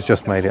owner and has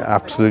just made it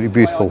absolutely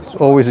beautiful. It's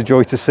always a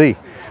joy to see.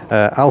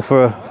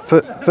 Alpha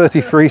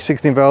 33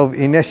 16 valve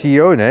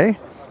Inesione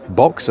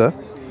Boxer,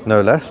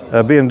 no less.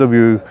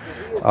 BMW,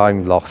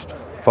 I'm lost.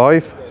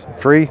 5,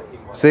 3,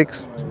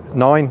 6,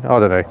 9, I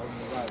don't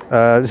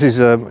know. This is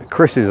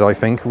Chris's, I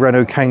think,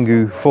 Renault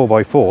Kangoo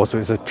 4x4, so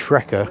it's a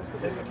Trekker,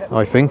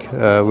 I think.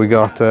 We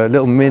got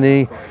Little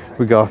Mini,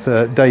 we got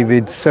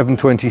David's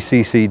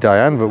 720cc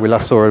Diane, but we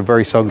last saw a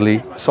very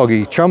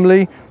soggy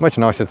Chumley, much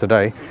nicer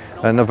today.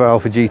 Another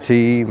Alpha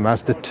GT,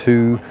 Mazda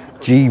 2,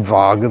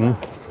 G-Wagen,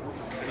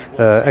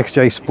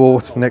 XJ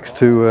Sport next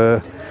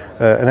to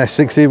an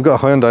S60. We've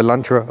got a Hyundai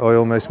Elantra, I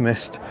almost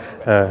missed.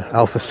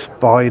 Alpha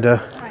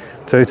Spider,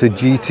 Toyota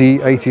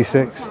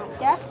GT86.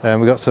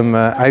 And we've got some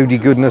Audi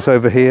goodness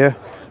over here,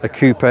 a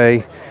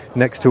coupe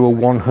next to a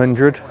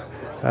 100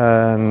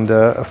 and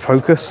a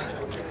Focus.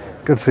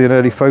 Good to see an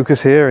early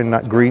Focus here in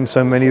that green,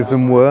 so many of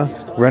them were.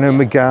 Renault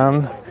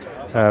Megane,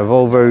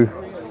 Volvo,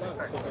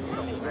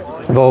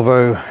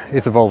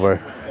 it's a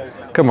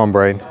Volvo. Come on,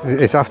 brain.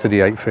 It's after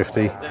the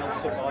 850,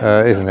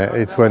 isn't it?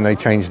 It's when they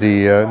changed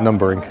the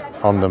numbering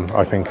on them,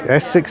 I think.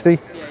 S60,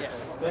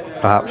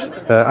 perhaps.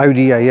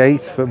 Audi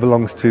A8 that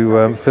belongs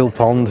to Phil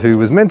Pond, who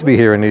was meant to be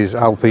here in his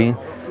Alpine.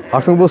 I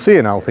think we'll see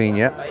an Alpine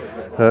yet,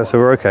 so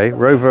we're okay.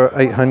 Rover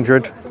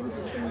 800,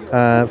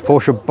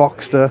 Porsche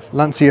Boxster,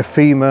 Lancia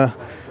Fima,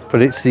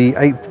 but it's the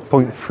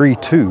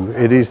 8.32.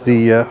 It is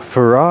the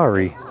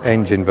Ferrari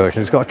engine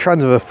version. It's got a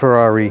transfer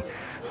Ferrari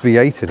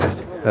V8 in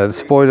it. The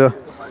spoiler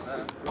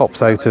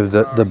pops out of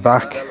the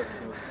back.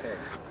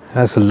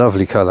 That's a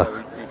lovely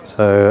colour.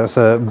 So that's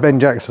Ben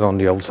Jackson on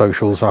the old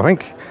socials, I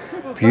think.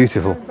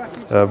 Beautiful.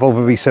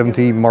 Volvo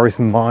V70, Morris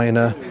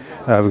Minor.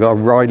 We've got a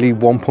Riley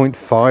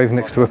 1.5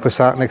 next to a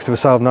Passat, next to a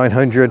Saab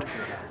 900.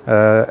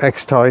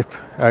 X-Type,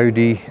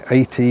 Audi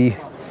 80,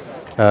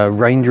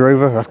 Range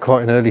Rover. That's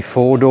quite an early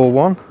four-door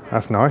one.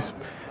 That's nice.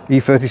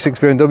 E36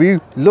 BMW.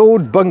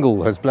 Lord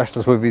Bungle has blessed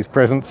us with his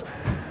presence.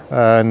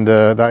 And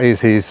that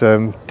is his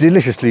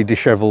deliciously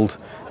dishevelled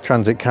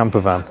Transit camper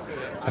van.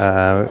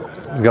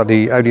 He's got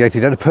the Audi 80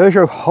 there, the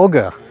Peugeot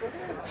Hogger.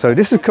 So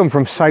this has come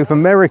from South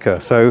America.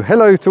 So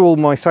hello to all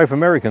my South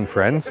American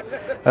friends.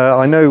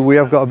 I know we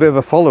have got a bit of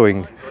a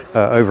following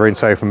over in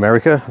South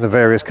America, the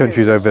various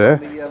countries over there.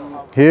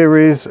 Here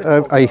is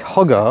a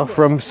Hogger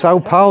from Sao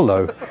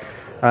Paulo,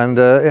 and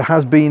it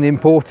has been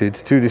imported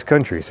to this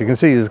country. So you can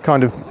see there's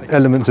kind of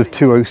elements of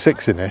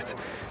 206 in it,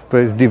 but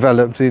it's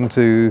developed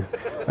into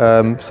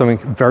something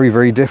very,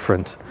 very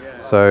different.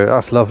 So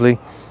that's lovely.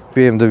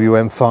 BMW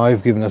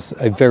M5 giving us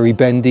a very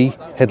bendy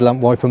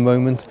headlamp wiper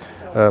moment.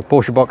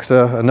 Porsche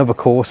Boxster, another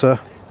Corsa.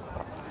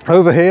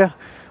 Over here,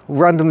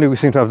 randomly we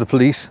seem to have the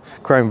police,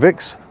 Crown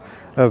Vics,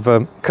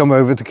 have come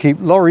over to keep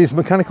Laurie's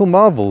Mechanical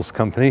Marvels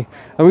company.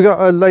 And we got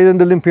a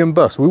Leyland Olympian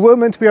bus. We were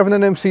meant to be having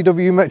an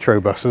MCW Metro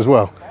bus as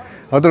well.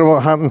 I don't know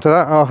what happened to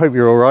that. I hope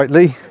you're all right,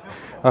 Lee.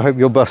 I hope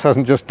your bus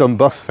hasn't just done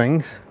bus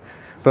things.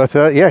 But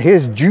yeah,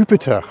 here's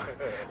Jupiter,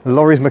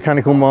 Laurie's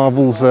Mechanical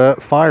Marvels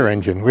fire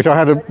engine, which I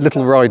had a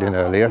little ride in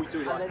earlier.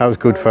 That was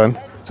good fun.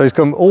 So he's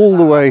come all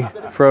the way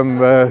from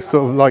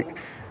sort of like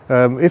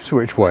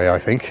Ipswich way, I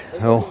think,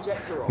 or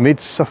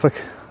mid-Suffolk,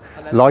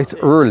 light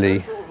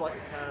early.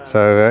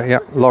 So yeah,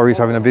 Laurie's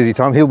having a busy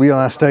time. He'll be on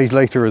our stage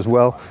later as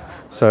well,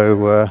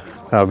 so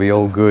that'll be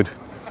all good.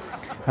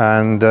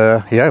 And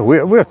yeah,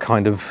 we're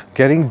kind of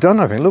getting done,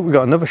 I think. Look, we've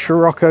got another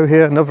Scirocco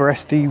here, another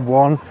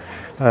SD1,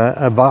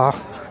 a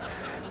Bath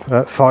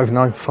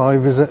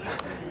 595, is it,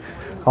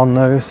 on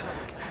those.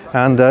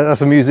 And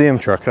that's a museum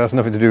truck. That's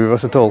nothing to do with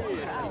us at all.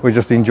 We're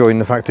just enjoying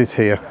the fact it's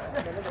here.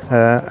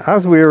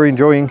 As we are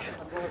enjoying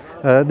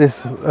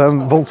this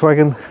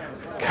Volkswagen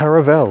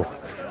Caravelle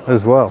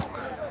as well.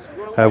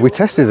 We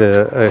tested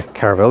a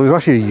Caravelle. It was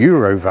actually a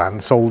Euro van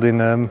sold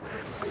in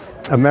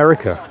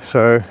America.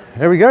 So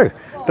there we go.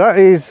 That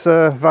is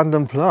Van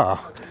den Pla.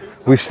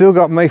 We've still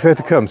got Mayfair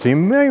to come, so you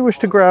may wish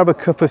to grab a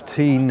cup of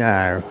tea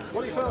now.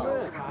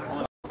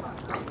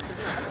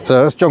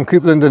 So that's John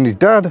Coupland and his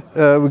dad.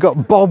 We've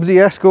got Bob the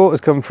Escort,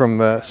 has come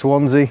from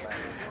Swansea.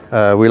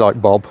 We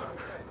like Bob.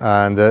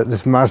 And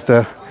this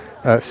Mazda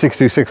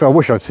 626, I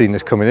wish I'd seen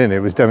this coming in. It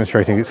was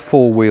demonstrating its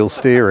four-wheel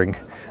steering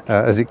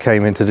as it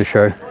came into the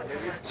show.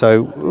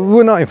 So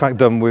we're not in fact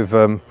done with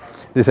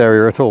this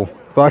area at all.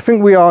 But I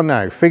think we are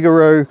now.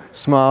 Figaro,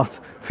 Smart,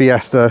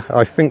 Fiesta.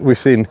 I think we've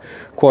seen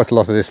quite a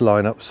lot of this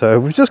lineup. So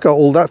we've just got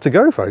all that to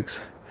go, folks.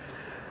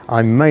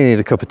 I may need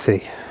a cup of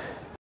tea.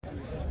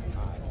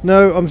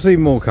 No, I'm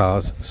seeing more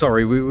cars.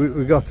 Sorry,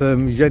 we got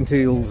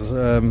Gentile's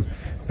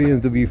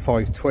BMW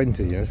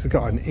 520. You know, it's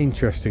got an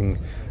interesting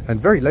and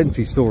very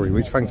lengthy story,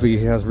 which thankfully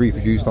he has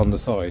reproduced on the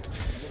side.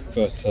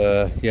 But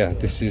yeah,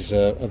 this is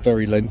a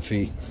very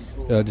lengthy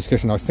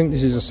discussion. I think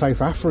this is a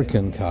South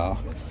African car.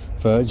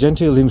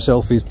 Gentile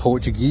himself is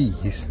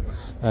Portuguese,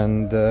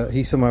 and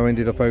he somehow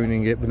ended up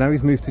owning it, but now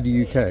he's moved to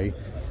the UK,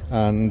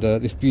 and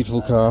this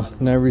beautiful car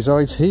now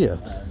resides here.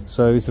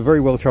 So it's a very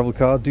well travelled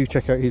car. Do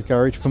check out his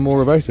garage for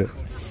more about it.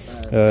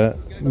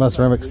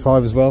 Mazda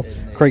MX-5 as well.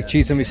 Craig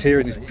Cheetham is here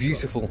in this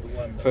beautiful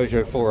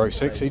Peugeot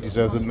 406. He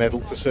deserves a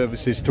medal for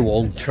services to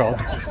old Chod.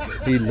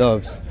 He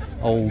loves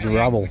old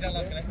rabble.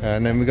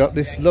 And then we got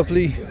this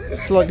lovely,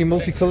 slightly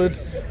multicoloured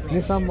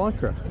Nissan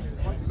Micra.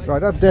 Right,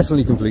 that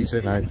definitely completes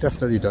it now.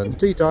 Definitely done.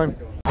 Tea time.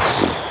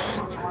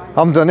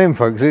 I'm done in,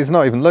 folks. It's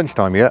not even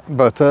lunchtime yet,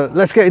 but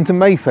let's get into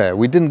Mayfair.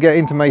 We didn't get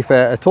into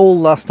Mayfair at all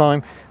last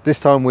time. This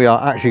time we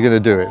are actually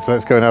going to do it. So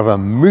let's go and have a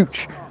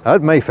mooch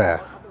at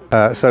Mayfair.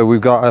 So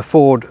we've got a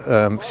Ford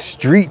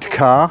street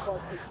car,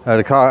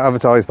 the car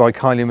advertised by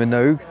Kylie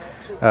Minogue,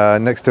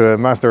 next to a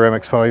Mazda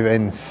MX-5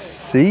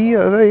 NC.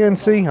 Are they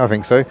NC? I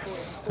think so.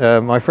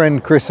 My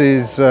friend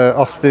Chris's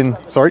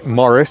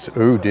Morris.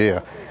 Oh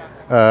dear.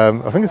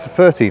 I think it's a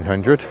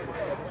 1300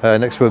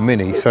 next to a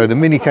Mini. So the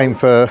Mini came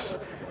first.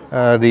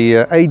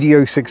 The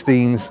ADO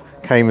 16s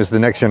came as the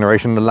next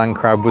generation. The Land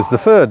Crab was the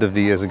third of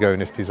the years ago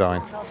in its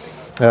designs.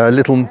 A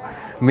little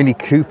Mini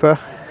Cooper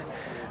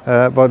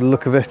by the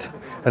look of it.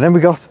 And then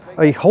we got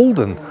a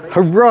Holden.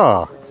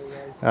 Hurrah!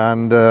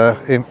 And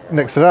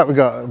next to that we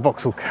got a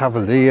Vauxhall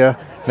Cavalier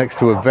next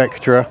to a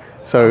Vectra.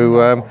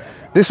 So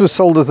this was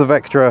sold as a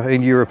Vectra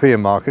in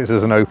European markets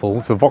as an Opel.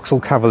 It's a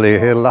Vauxhall Cavalier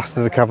here, last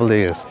of the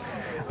Cavaliers.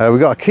 We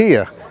got a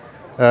Kia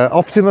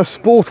Optima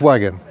Sport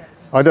Wagon.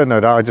 I don't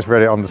know that, I just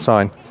read it on the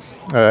sign.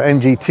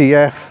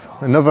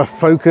 MGTF, another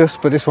Focus,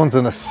 but this one's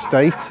an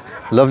estate.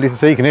 Lovely to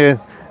see. You can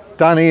hear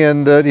Danny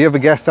and the other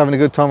guests having a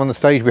good time on the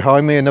stage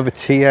behind me. Another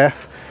TF,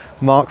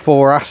 Mark IV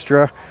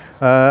Astra.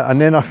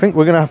 And then I think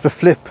we're going to have to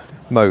flip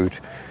mode,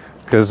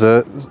 because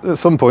at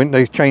some point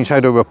they changed how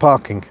they were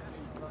parking.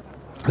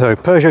 So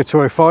Peugeot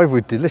 205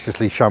 with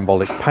deliciously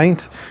shambolic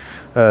paint.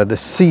 The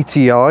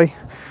CTI,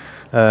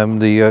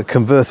 the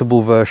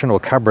convertible version or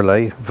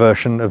cabriolet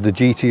version of the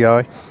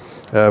GTI.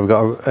 We've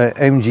got a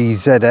MG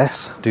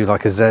ZS, do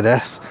like a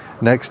ZS,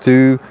 next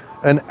to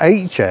an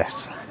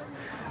HS.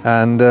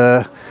 And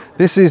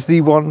this is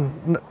the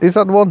one, is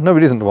that the one? No,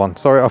 it isn't the one.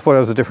 Sorry, I thought it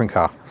was a different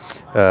car.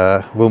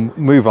 We'll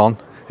move on.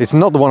 It's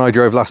not the one I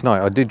drove last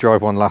night. I did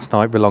drive one last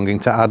night belonging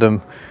to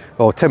Adam,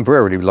 or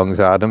temporarily belongs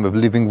to Adam, of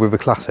Living with a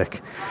Classic.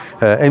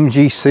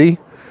 MGC,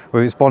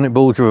 with its bonnet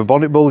bulge with a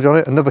bonnet bulge on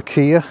it. Another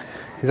Kia.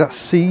 Is that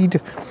Seed?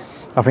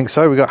 I think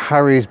so. We got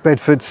Harry's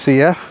Bedford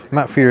CF.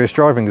 Matt Furious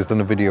Driving has done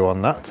a video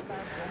on that.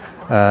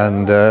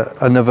 And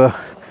another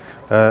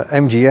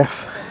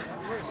MGF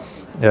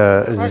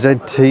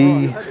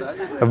ZT,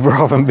 a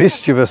rather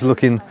mischievous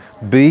looking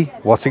B.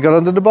 What's he got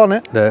under the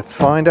bonnet? Let's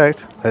find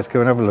out. Let's go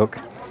and have a look.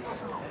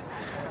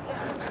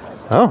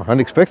 Oh,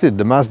 unexpected,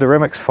 the Mazda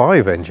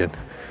MX-5 engine.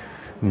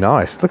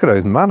 Nice, look at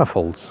those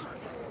manifolds.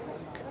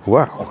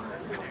 Wow,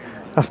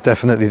 that's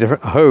definitely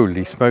different.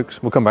 Holy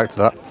smokes, we'll come back to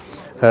that.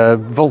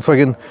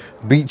 Volkswagen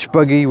Beach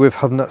Buggy with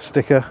HubNut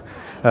sticker.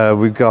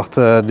 We've got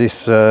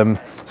this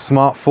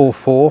Smart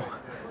 4.4.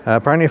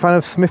 Apparently a fan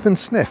of Smith and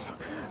Sniff.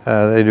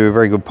 They do a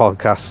very good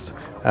podcast,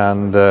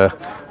 and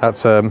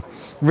that's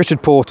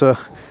Richard Porter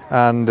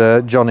and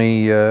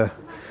Johnny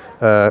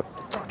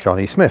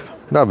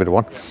Smith. That'll be the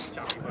one.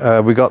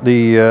 We got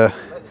the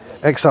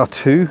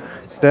XR2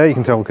 there. You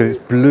can tell because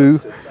it's blue.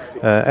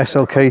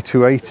 SLK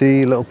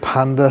 280, little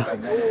Panda.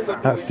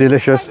 That's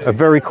delicious. A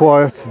very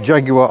quiet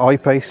Jaguar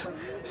I-Pace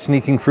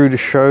sneaking through the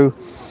show.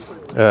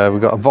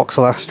 We've got a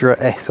Vauxhall Astra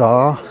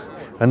SR,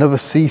 another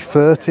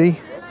C30,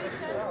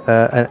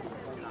 a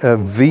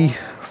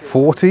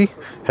V40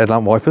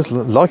 headlamp wipers,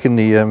 liking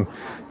the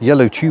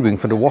yellow tubing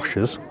for the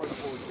washers.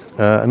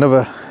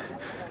 Another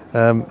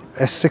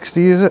S60,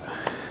 is it?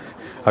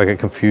 I get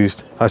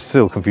confused. I'm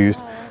still confused.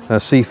 A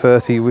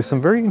C30 with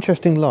some very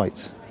interesting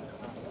lights.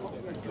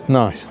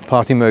 Nice.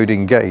 Party mode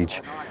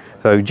engage.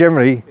 So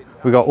generally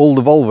we got all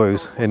the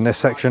Volvos in this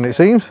section, it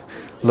seems.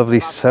 Lovely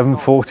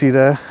 740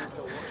 there.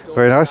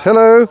 Very nice.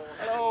 Hello.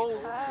 Hello.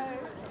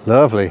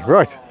 Lovely.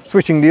 Right.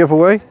 Switching the other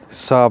way.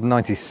 Saab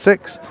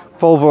 96.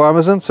 Volvo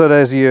Amazon. So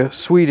there's your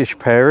Swedish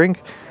pairing.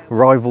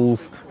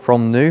 Rivals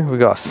from new.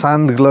 We've got a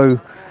Sandglow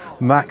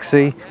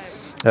Maxi.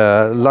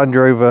 Land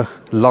Rover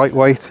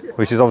Lightweight,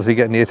 which is obviously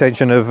getting the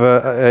attention of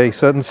a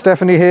certain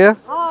Stephanie here.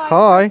 Hi.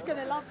 Hi.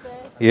 Gonna love this.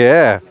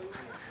 Yeah.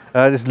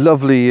 This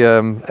lovely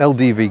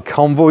LDV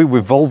Convoy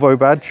with Volvo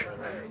badge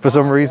for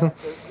some reason.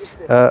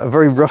 A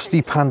very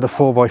rusty Panda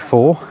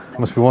 4x4.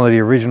 Must be one of the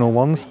original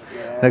ones.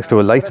 Next to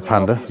a later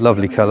Panda.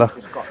 Lovely colour.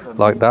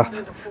 Like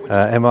that.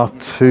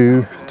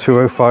 MR2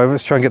 205.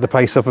 Let's try and get the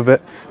pace up a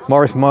bit.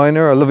 Morris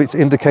Minor. I love its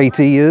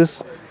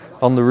indicators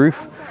on the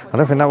roof. I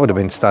don't think that would have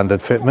been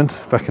standard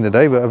fitment back in the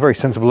day, but a very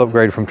sensible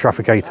upgrade from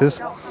Trafficators.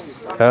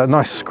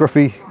 Nice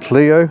scruffy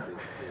Clio.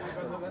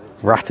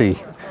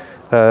 Ratty.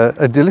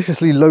 A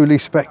deliciously lowly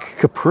spec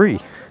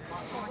Capri.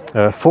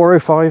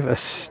 405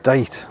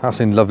 Estate, that's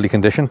in lovely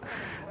condition.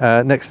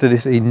 Next to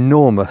this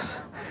enormous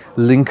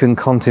Lincoln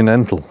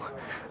Continental.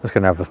 Let's go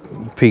and have a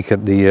peek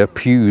at the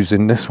pews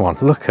in this one.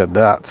 Look at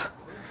that.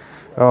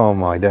 Oh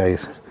my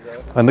days.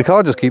 And the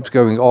car just keeps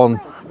going on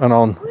and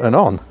on and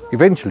on.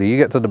 Eventually you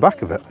get to the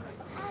back of it,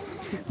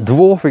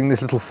 dwarfing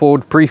this little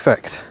Ford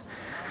Prefect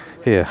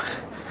here.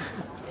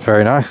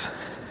 Very nice.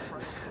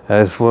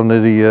 There's one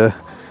of the,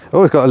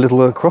 oh, it's got a little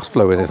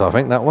crossflow in it, I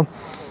think, that one.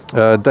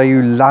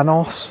 Daewoo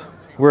Lanos.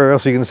 Where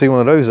else are you going to see one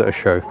of those at a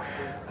show?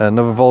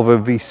 Another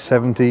Volvo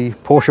V70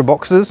 Porsche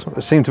Boxers.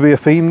 It seemed to be a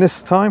theme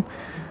this time.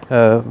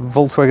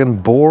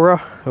 Volkswagen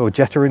Bora, or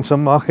Jetta in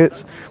some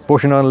markets.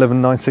 Porsche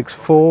 911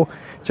 964.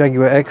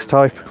 Jaguar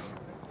X-Type.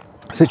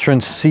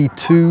 Citroen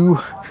C2.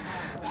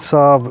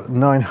 Saab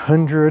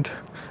 900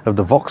 of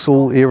the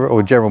Vauxhall era,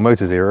 or General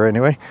Motors era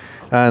anyway.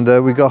 And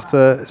we got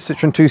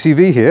Citroen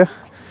 2CV here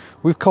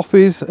with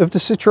copies of the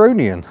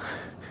Citroenian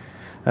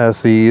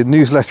as the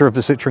newsletter of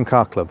the Citroen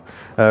Car Club.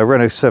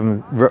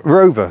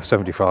 Rover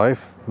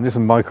 75, and this is a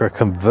micro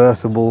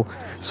convertible,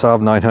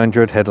 Saab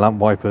 900 headlamp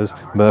wipers,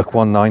 Merc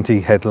 190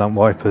 headlamp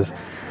wipers.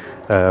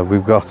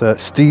 We've got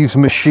Steve's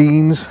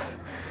Machines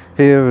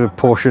here,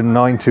 Porsche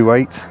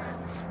 928,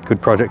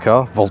 good project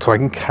car,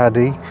 Volkswagen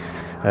Caddy,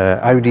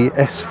 Audi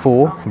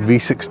S4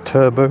 V6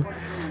 Turbo,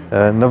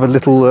 another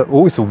little,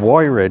 oh, it's a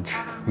Y-Edge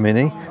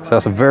Mini, so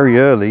that's a very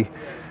early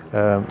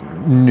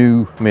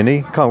new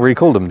Mini. Can't really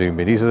call them new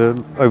Minis, they're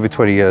over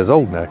 20 years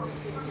old now.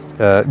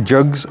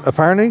 Jugs,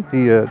 apparently,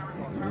 the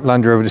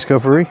Land Rover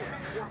Discovery,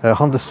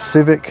 Honda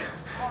Civic,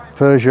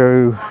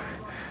 Peugeot,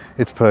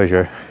 it's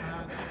Peugeot,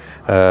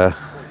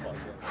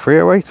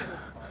 308,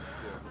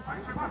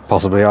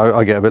 possibly,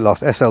 I get a bit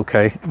lost,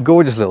 SLK,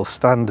 gorgeous little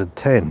standard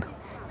 10.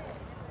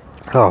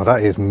 Oh,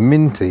 that is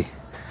minty.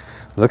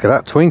 Look at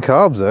that, twin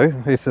carbs though,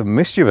 it's a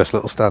mischievous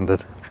little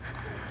standard.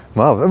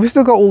 Wow, we've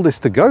still got all this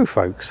to go,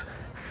 folks.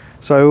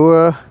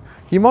 So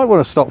you might want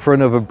to stop for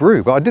another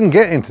brew, but I didn't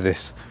get into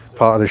this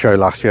part of the show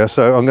last year,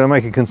 so I'm going to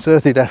make a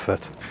concerted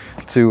effort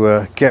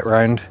to get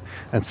round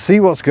and see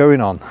what's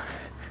going on.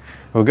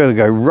 We're going to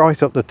go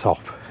right up the top.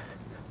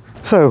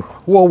 So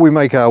while we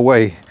make our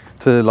way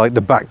to like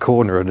the back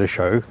corner of the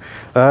show,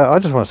 I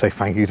just want to say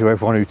thank you to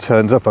everyone who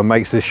turns up and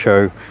makes this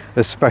show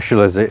as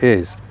special as it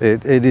is.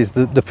 It is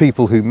the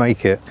people who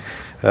make it,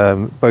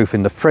 both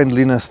in the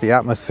friendliness, the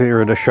atmosphere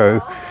of the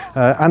show,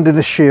 and in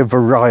the sheer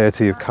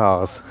variety of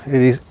cars.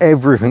 It is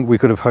everything we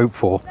could have hoped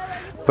for,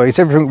 but it's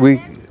everything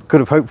we could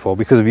have hoped for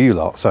because of you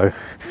lot. So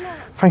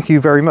thank you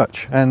very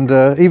much. And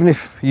even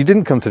if you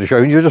didn't come to the show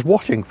and you're just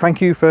watching, thank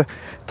you for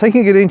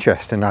taking an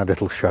interest in our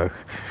little show.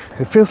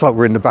 It feels like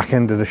we're in the back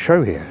end of the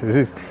show here. This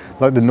is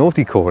like the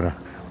naughty corner.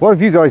 What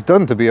have you guys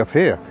done to be up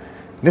here?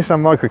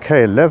 Nissan Micra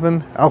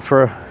K11,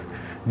 Alfa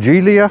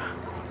Giulia,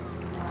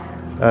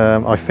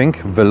 I think,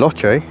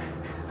 Veloce,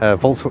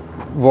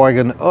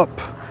 Volkswagen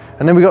Up,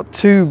 and then we got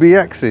two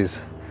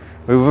BXs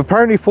who've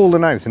apparently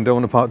fallen out and don't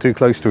want to park too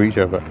close to each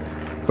other.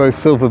 Both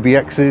silver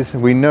BXs.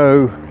 We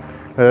know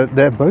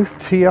they're both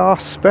TR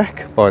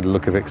spec by the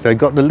look of it, 'cause they've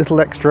got the little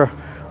extra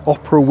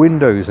opera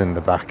windows in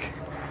the back.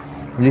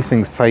 And these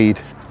things fade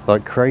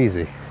like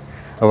crazy.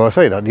 Oh, I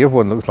say that, the other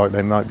one looks like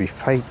they might be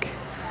fake.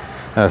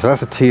 So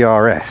that's a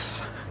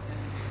TRS.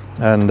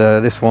 And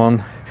this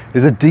one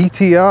is a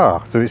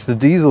DTR, so it's the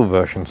diesel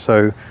version.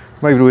 So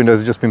maybe the windows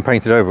have just been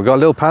painted over. We've got a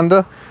little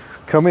Panda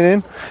coming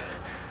in.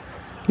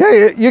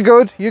 Yeah, you're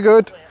good, you're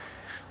good.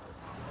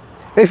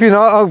 If you're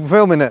not, I'm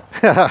filming it.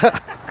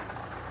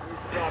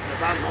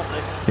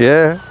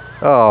 Yeah,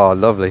 oh,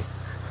 lovely.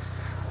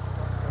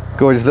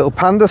 Gorgeous little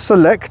Panda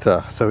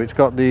Selector. So it's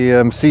got the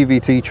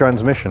CVT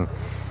transmission.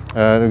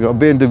 We've got a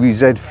BMW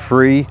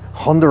Z3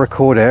 Honda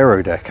Accord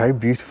Aero deck. How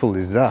beautiful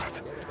is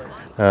that?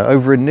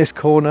 Over in this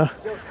corner,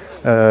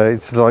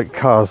 it's like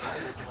cars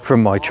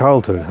from my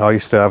childhood. I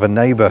used to have a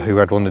neighbour who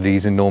had one of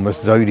these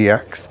enormous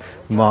Zodiacs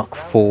Mark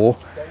IV.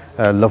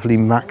 Lovely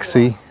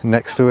Maxi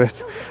next to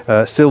it.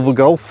 Silver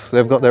Golfs,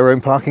 they've got their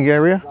own parking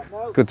area.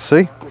 Good to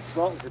see.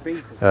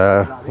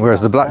 Whereas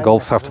the black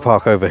Golfs have to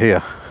park over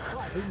here,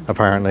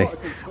 apparently.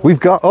 We've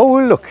got, oh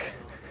look,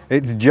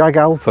 it's Jag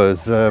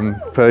Alpha's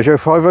Peugeot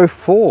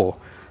 504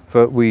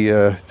 that we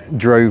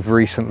drove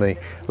recently.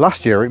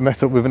 Last year it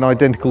met up with an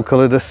identical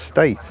coloured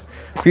Estate.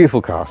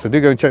 Beautiful car, so do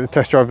go and check the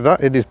test drive of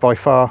that. It is by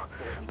far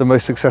the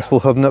most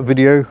successful HubNut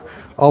video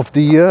of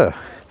the year.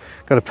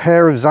 Got a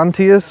pair of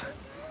Xantias.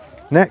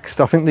 Next,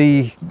 I think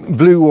the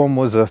blue one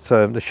was at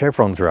the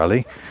Chevron's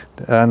rally,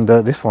 and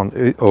this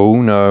one, oh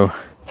no,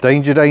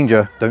 danger,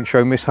 danger, don't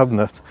show Miss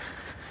HubNut.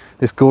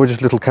 This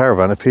gorgeous little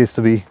caravan appears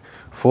to be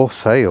for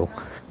sale.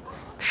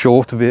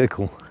 Short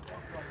vehicle.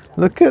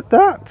 Look at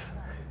that.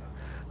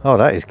 Oh,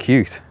 that is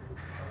cute.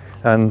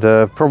 And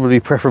probably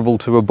preferable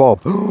to a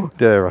Bob,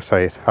 dare I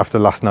say it, after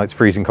last night's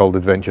freezing cold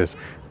adventures.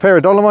 Pair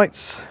of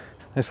Dolomites.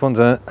 This one's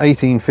an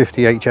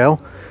 1850 HL,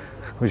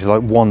 which is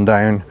like one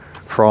down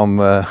from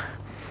a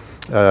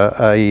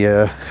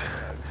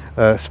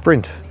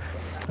Sprint.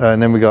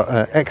 And then we got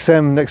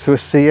XM next to a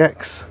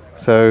CX,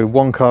 so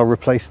one car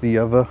replaced the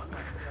other.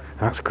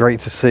 That's great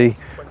to see.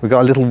 We've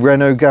got a little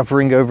Renault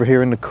gathering over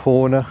here in the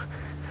corner.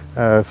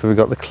 So we've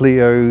got the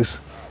Clios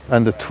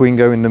and the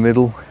Twingo in the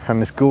middle,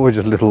 and this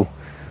gorgeous little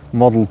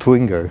model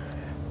Twingo.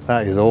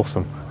 That is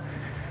awesome.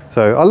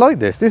 So I like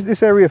this.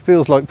 This area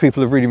feels like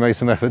people have really made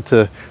some effort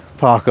to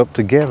park up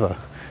together,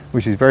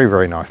 which is very,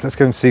 very nice. Let's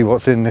go and see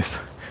what's in this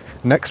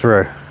next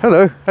row.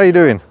 Hello, how you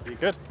doing? You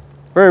good?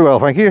 Very well,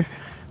 thank you.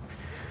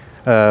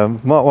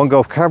 Mark 1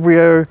 Golf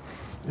Cabrio,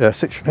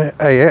 Citroen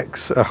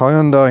AX, a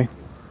Hyundai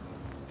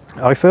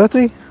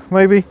i30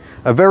 maybe,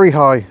 a very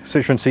high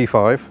Citroen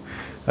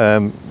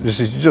C5. This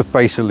is just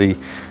basically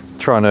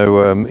trying to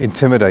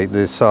intimidate the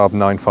Saab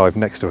 9.5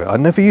 next to it. I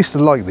never used to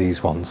like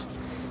these ones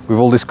with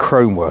all this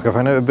chrome work. I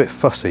find it a bit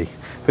fussy,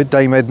 a bit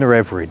Dame Edna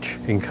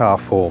Everage in car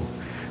form.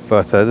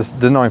 But the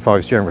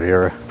 9.5s generally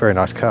are a very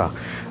nice car.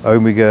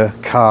 Omega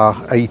Car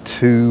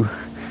A2,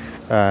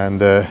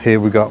 and here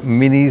we got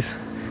Minis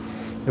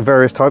of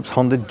various types,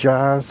 Honda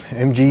Jazz,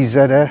 MG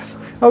ZS.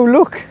 Oh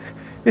look,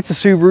 it's a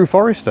Subaru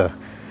Forester,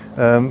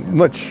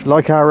 much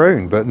like our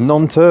own, but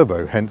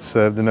non-turbo, hence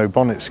the no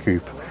bonnet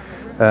scoop.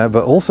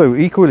 But also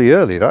equally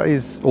early, that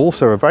is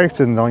also about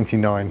a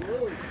 99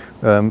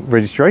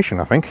 registration,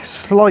 I think,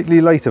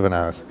 slightly later than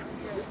ours.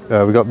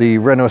 We've got the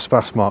Renault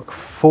Espace Mark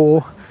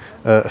IV,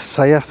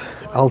 Seat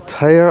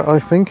Altea, I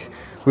think,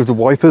 with the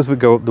wipers that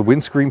go up the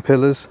windscreen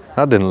pillars.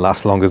 That didn't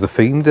last long as a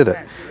theme, did it?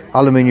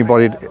 Aluminium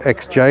bodied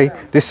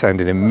XJ. This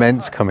sounded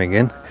immense coming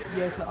in.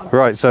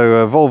 Right,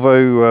 so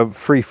Volvo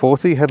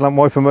 340 headlamp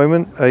wiper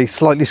moment, a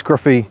slightly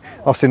scruffy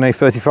Austin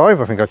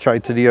A35. I think I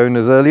chatted to the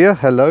owners earlier.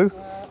 Hello.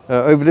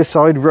 Over this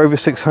side, Rover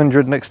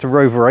 600 next to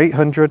Rover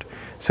 800.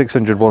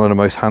 600, one of the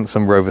most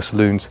handsome Rover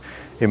saloons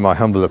in my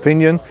humble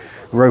opinion.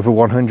 Rover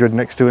 100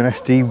 next to an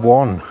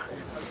SD1.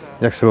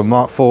 Next to a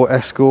Mark IV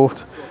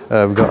Escort.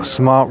 We've got a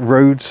Smart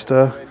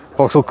Roadster.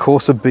 Vauxhall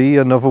Corsa B,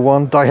 another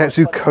one.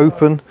 Daihatsu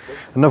Copen,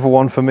 another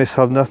one for Miss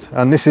Hubnut.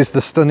 And this is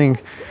the stunning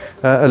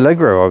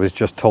Allegro I was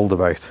just told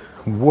about.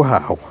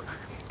 Wow,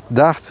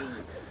 that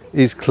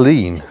is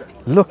clean.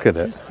 Look at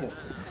it.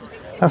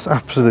 That's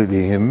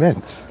absolutely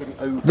immense.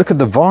 Look at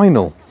the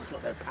vinyl.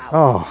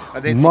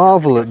 Oh,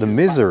 marvel at the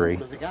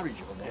misery.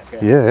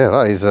 Yeah,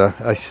 that is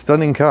a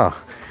stunning car.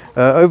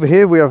 Over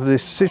here we have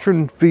this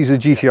Citroen Visa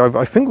GT.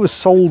 I think it was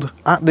sold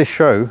at this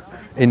show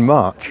in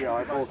March.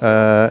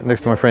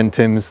 Next to my friend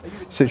Tim's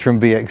Citroen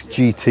BX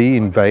GT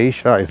in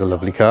beige. That is a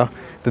lovely car.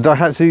 The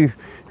Daihatsu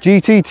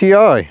GT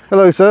Ti.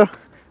 Hello, sir.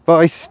 But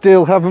I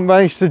still haven't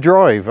managed to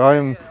drive. I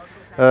am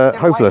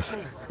hopeless.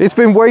 It's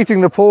been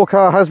waiting, the poor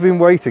car has been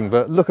waiting,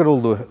 but look at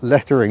all the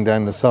lettering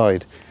down the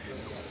side.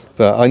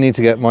 But I need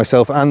to get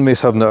myself and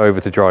Miss Hubnut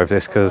over to drive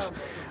this because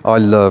I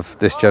love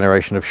this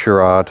generation of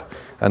Charade,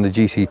 and the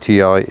GT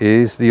Ti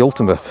is the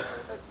ultimate.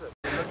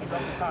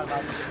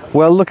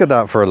 Well, look at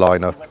that for a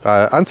lineup.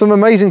 And some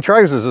amazing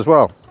trousers as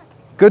well.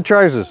 Good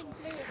trousers.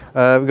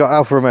 We've got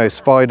Alfa Romeo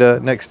Spider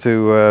next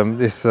to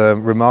this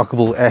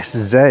remarkable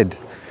SZ.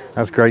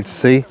 That's great to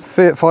see.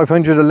 Fiat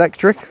 500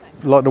 electric,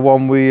 like the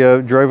one we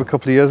drove a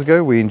couple of years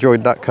ago. We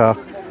enjoyed that car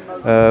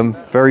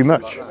very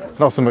much.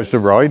 Not so much the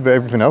ride, but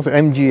everything else.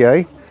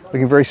 MGA,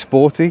 looking very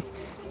sporty.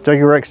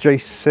 Jaguar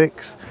XJ6,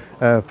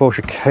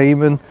 Porsche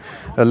Cayman,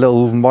 a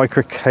little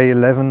Micra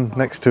K11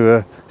 next to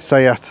a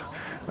Seat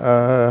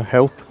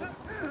Help.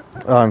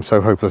 I'm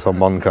so hopeless on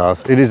modern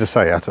cars. It is a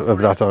Seat, of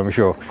that I'm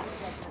sure.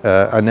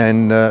 And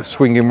then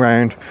swinging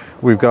round,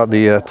 we've got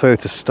the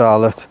Toyota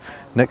Starlet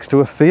next to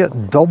a Fiat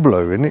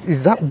Doblo. And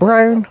is that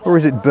brown or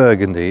is it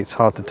burgundy? It's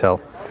hard to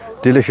tell.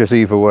 Delicious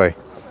either way.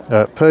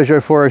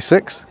 Peugeot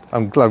 406.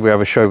 I'm glad we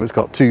have a show that's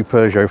got two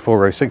Peugeot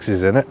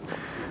 406s in it.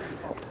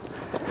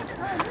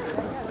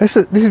 This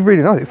is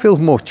really nice. It feels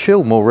more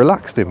chill, more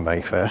relaxed in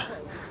Mayfair.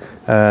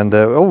 And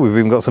oh, we've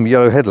even got some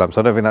yellow headlamps.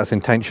 I don't think that's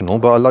intentional,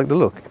 but I like the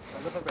look.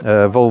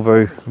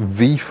 Volvo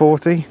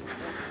V40,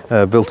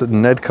 built at the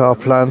Nedcar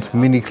plant,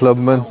 Mini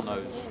Clubman,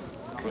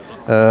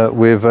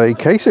 with a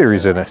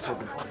K-Series in it.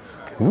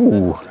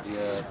 Ooh.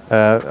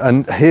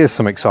 And here's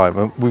some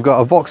excitement. We've got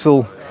a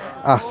Vauxhall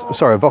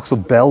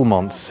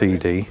Belmont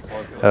CD,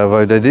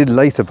 though they did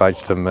later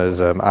badge them as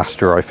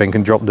Astra, I think,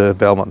 and drop the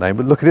Belmont name.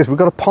 But look at this, we've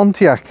got a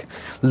Pontiac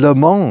Le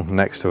Mans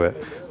next to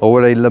it, or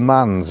were they Le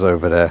Mans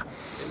over there?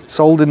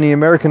 Sold in the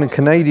American and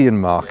Canadian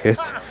market,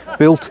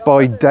 built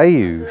by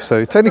Daewoo.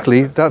 So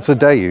technically, that's a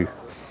Daewoo.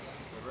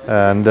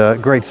 And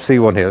great to see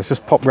one here. Let's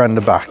just pop round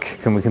the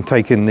back and we can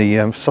take in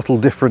the subtle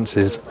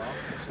differences.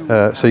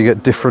 So you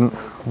get different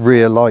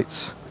rear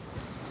lights.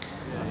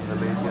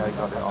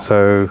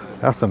 So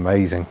that's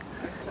amazing.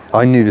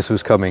 I knew this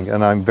was coming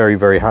and I'm very,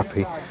 very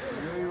happy.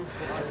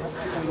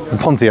 The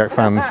Pontiac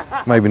fans,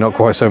 maybe not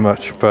quite so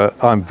much, but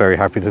I'm very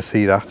happy to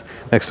see that.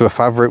 Next to a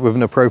Favorite with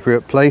an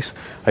appropriate place,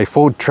 a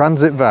Ford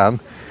Transit van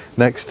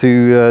next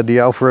to the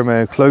Alfa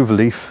Romeo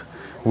Cloverleaf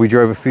we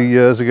drove a few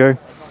years ago.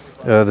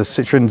 The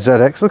Citroen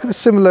ZX, look at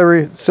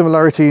the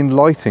similarity in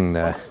lighting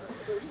there.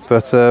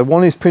 But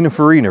one is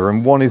Pininfarina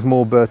and one is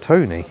more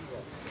Bertoni.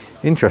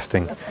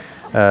 Interesting.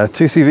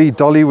 2CV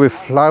Dolly with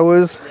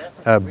flowers,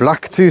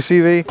 black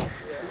 2CV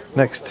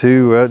next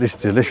to this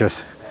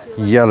delicious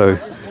yellow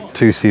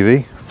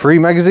 2CV. Free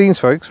magazines,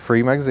 folks,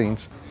 free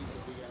magazines.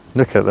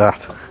 Look at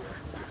that.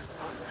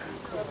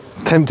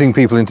 Tempting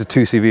people into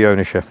 2CV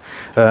ownership.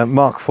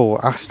 Mark IV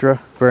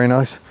Astra, very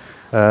nice.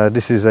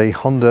 This is a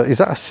Honda, is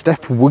that a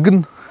step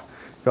wagon?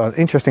 Got an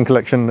interesting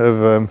collection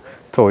of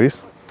toys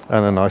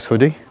and a nice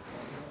hoodie.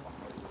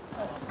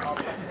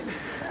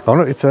 Oh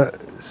no, it's a,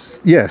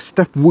 yeah,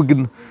 step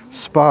wagon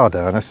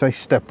Spada, and I say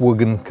step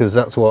wagon because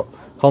that's what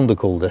Honda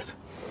called it.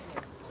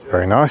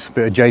 Very nice,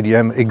 bit of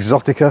JDM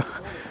Exotica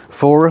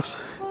for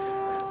us.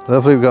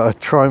 Lovely, we've got a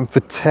Triumph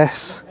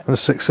Vitesse and a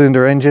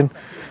 6-cylinder engine.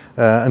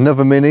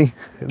 Another Mini,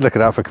 look at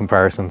that for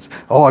comparisons.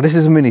 Oh, this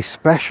is a Mini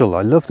Special.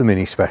 I love the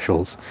Mini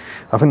Specials.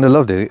 I think they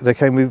loved it. They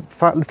came with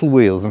fat little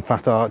wheels and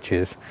fat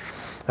arches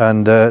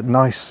and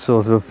nice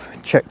sort of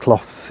check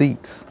cloth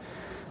seats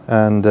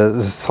and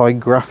the side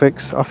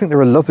graphics. I think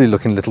they're a lovely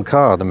looking little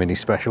car, the Mini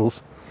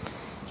Specials.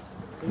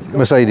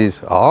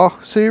 Mercedes R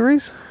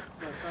series,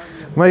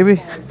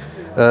 maybe.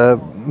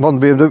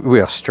 Modern BMW, we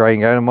are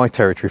straying out of my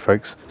territory,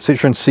 folks.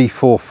 Citroen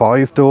C4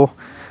 5-door,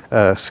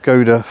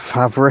 Skoda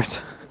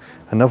Favorit,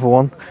 another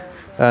one,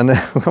 and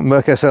we've got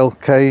Merc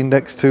SLK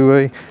next to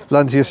a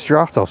Lancia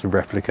Stratos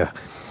replica.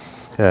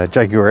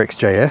 Jaguar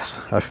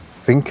XJS, I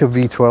think a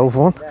V12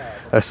 one,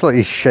 a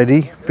slightly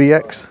sheddy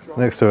BX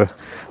next to a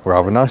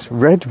rather nice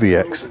red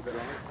BX,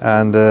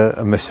 and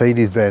a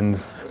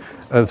Mercedes-Benz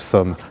of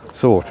some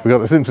sort. We've got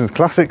the Simpsons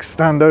Classics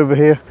stand over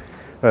here,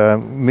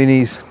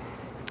 Minis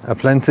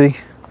aplenty,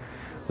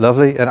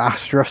 lovely, an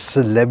Astra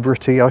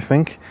Celebrity, I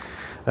think,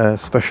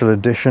 special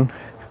edition,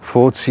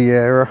 Ford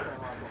Sierra,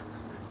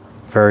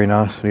 very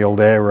nice, the old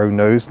aero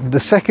nose. The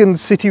second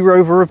City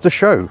Rover of the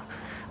show,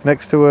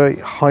 next to a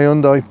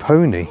Hyundai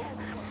Pony,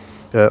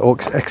 or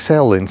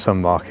XL in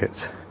some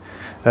markets.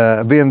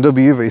 A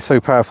BMW that is so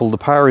powerful, the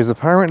power is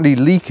apparently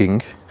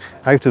leaking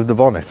out of the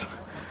bonnet.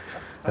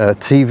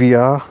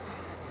 TVR,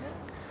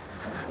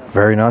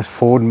 very nice,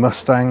 Ford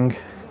Mustang,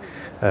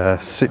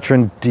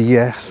 Citroen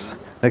DS,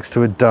 next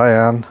to a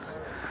Diane,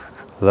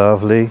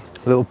 lovely.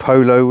 Little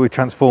Polo with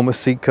Transformer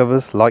seat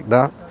covers, like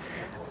that.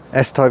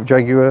 S-Type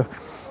Jaguar,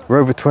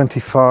 Rover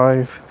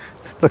 25,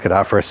 look at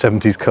that for a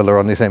 70s colour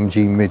on this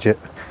MG midget,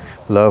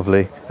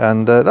 lovely.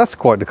 And that's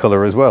quite the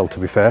colour as well, to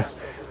be fair,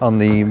 on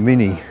the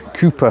Mini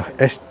Cooper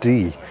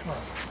SD.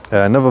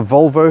 Another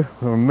Volvo,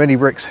 there are many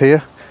bricks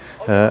here.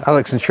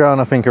 Alex and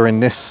Sean, I think, are in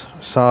this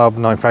Saab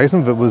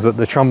 9000 that was at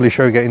the Chomley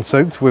show getting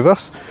soaked with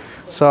us.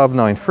 Saab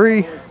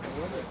 9.3.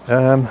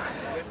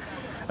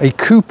 A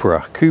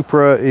Cupra.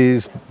 Cupra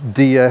is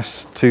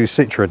DS to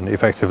Citroen,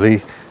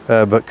 effectively,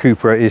 but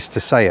Cupra is to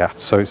Seat,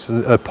 so it's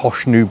a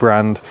posh new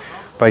brand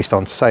based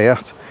on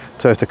Seat.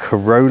 Toyota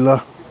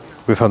Corolla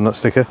with HubNut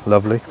sticker,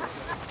 lovely.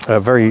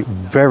 Very,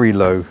 very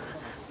low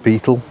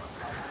Beetle,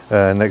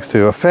 next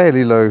to a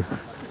fairly low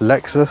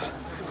Lexus.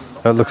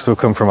 That looks to have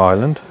come from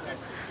Ireland.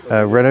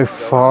 Renault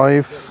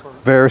 5s,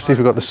 varieties.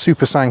 We've got the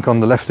Super Sank on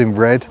the left in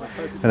red,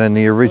 and then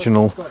the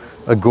original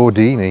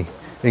Gordini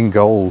in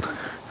gold.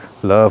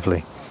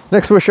 Lovely.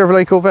 Next to a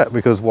Chevrolet Corvette,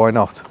 because why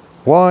not?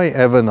 Why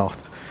ever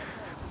not?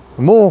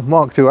 More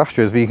Mark II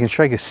Astras that you can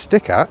shake a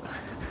stick at.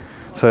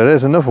 So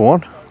there's another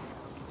one.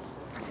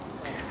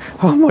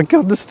 Oh my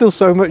God, there's still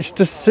so much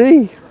to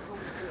see.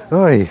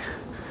 Oi.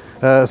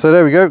 So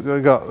there we go.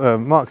 We've got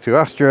Mark II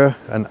Astra,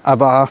 an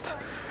Abarth,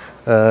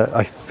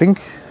 I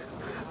think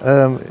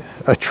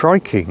a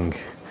Tri-King.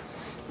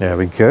 There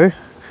we go.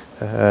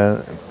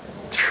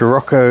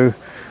 Scirocco,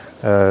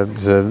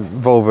 there's a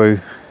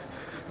Volvo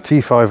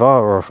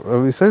T5R,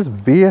 or it says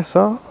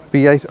BSR?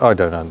 B8? I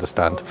don't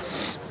understand.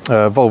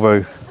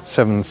 Volvo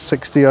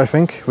 760, I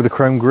think, with a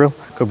chrome grille,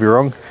 could be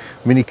wrong.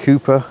 Mini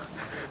Cooper,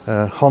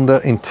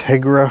 Honda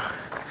Integra,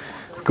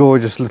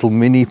 gorgeous little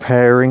mini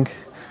pairing.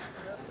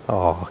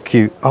 Oh,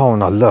 cute. Oh,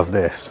 and I love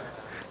this.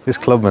 This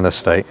Clubman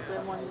estate.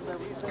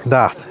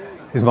 That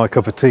is my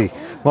cup of tea.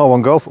 Mark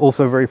 1 Golf,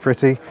 also very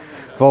pretty.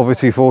 Volvo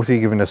 240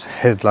 giving us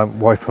headlamp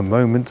wiper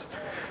moment.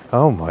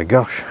 Oh my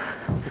gosh.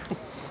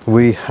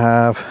 We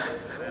have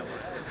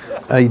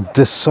a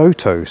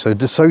DeSoto. So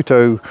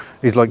DeSoto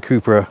is like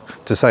Cupra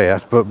to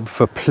Seat, but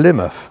for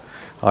Plymouth,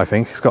 I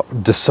think. It's got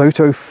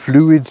DeSoto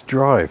fluid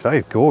drive. That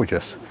is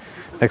gorgeous.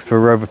 Next to a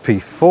Rover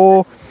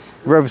P4,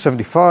 Rover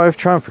 75,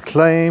 Triumph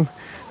Acclaim,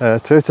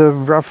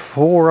 Toyota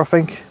RAV4, I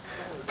think,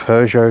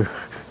 Peugeot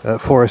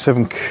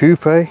 407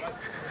 Coupe,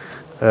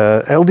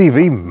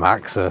 LDV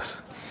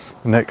Maxus,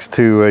 next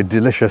to a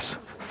delicious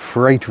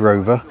Freight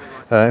Rover.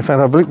 In fact,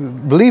 I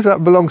believe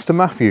that belongs to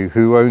Matthew,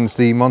 who owns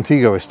the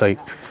Montego estate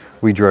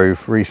we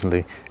drove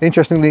recently.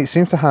 Interestingly, it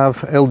seems to have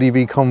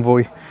LDV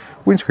Convoy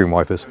windscreen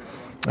wipers.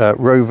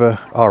 Rover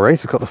R8,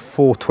 it's got the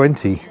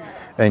 420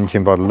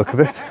 engine by the look of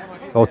it,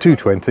 or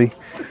 220,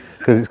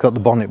 because it's got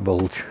the bonnet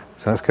bulge.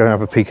 So let's go and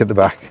have a peek at the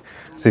back,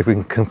 see if we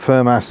can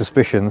confirm our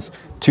suspicions.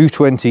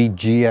 220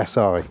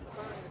 GSI.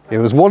 It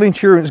was one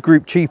insurance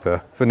group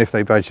cheaper than if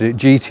they badged it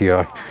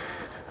GTI.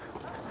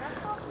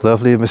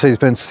 Lovely,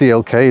 Mercedes-Benz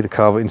CLK, the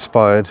car that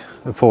inspired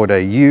the Ford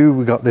AU.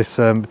 We got this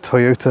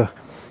Toyota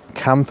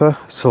camper.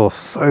 Saw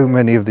so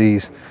many of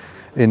these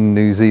in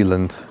New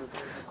Zealand,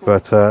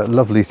 but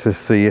lovely to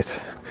see it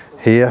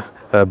here.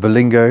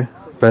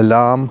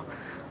 Bellam,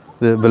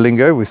 the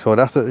Berlingo, we saw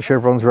that at the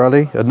Chevron's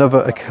Rally. Another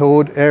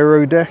Accord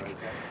Aero deck.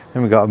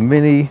 And we got a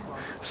mini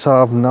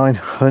Saab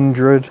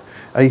 900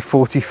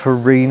 A40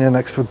 Farina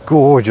next to a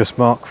gorgeous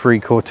Mark III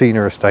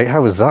Cortina estate.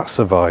 How has that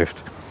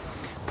survived?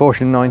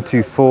 Porsche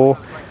 924,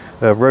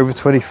 Rover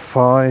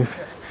 25,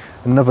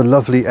 another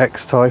lovely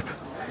X-Type.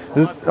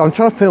 I'm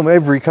trying to film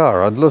every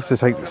car. I'd love to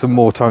take some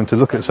more time to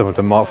look at some of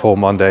them. Mark IV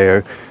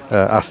Mondeo,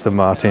 Aston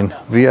Martin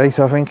V8,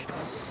 I think.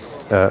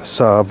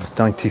 Saab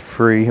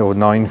 93 or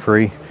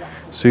 93,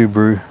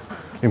 Subaru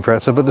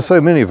Impreza, but there's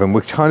so many of them.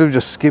 We're kind of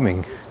just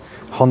skimming.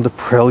 Honda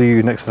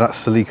Prelude next to that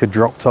Celica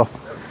drop top.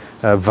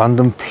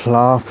 Vanden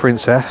Plas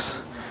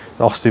Princess,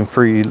 Austin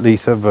 3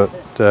 litre, but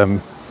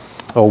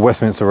or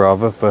Westminster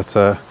rather, but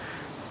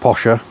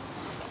Porsche.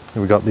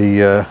 We got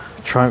the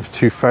Triumph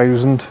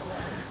 2000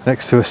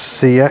 next to a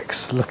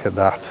CX. Look at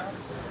that.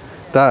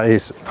 That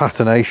is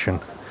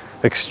patination,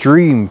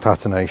 extreme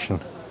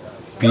patination.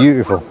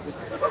 Beautiful.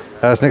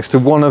 That's next to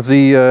one of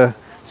the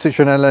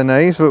Citroën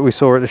LNAs that we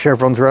saw at the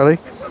Chevron's Rally.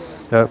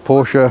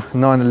 Porsche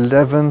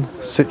 911,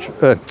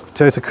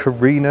 Toyota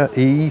Carina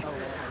E,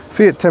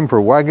 Fiat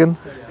Tempra wagon.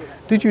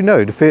 Did you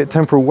know the Fiat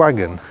Tempra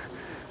wagon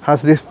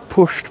has this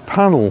pushed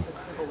panel?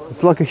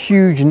 It's like a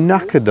huge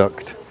knacker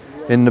duct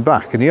in the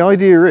back, and the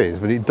idea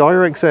is that it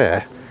directs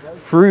air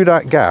through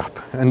that gap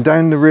and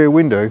down the rear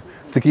window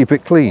to keep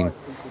it clean.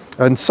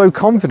 And so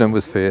confident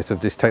was Fiat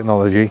of this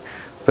technology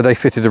that they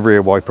fitted a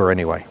rear wiper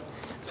anyway.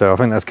 So I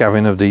think that's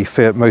Gavin of the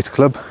Fiat Motor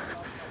Club.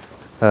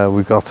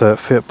 We've got a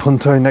Fiat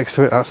Punto next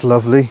to it. That's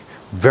lovely.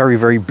 Very,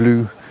 very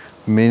blue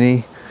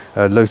Mini.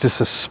 Lotus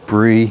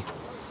Esprit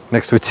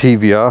next to a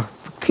TVR.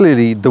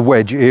 Clearly the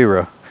wedge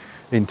era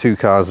in two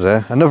cars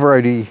there. Another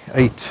Audi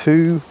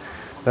A2,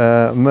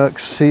 Merc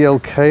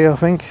CLK, I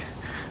think.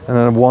 And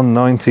then a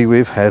 190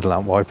 with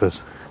headlamp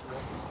wipers.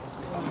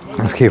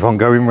 Let's keep on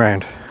going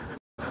round.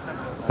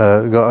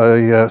 We've got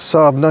a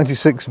Saab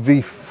 96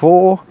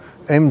 V4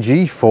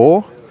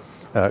 MG4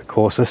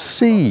 Corsa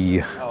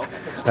C.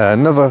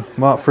 Another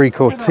Mark III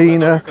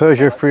Cortina,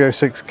 Peugeot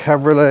 306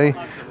 Cabriolet,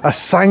 a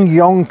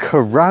SsangYong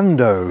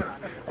Corando.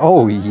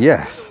 Oh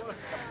yes.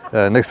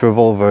 Next to a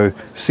Volvo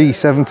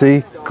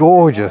C70,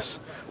 gorgeous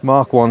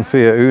Mark I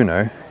Fiat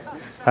Uno,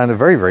 and a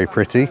very, very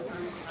pretty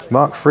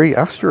Mark III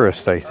Astra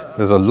estate.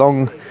 There's a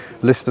long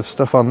list of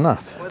stuff on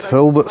that.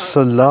 Talbot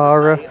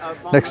Solara,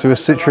 next to a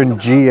Citroën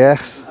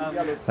GS,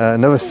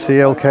 another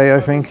CLK,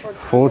 I think,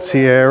 Ford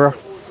Sierra.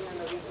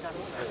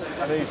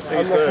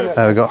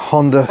 We've got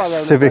Honda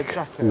Civic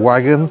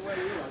Wagon,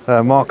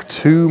 Mark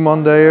II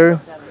Mondeo,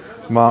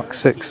 Mark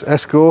VI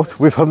Escort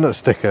with HubNut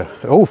sticker.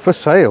 Oh, for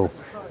sale,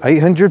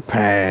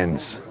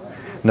 £800.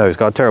 No, it's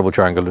got a terrible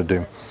triangle of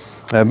doom.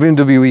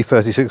 BMW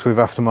E36 with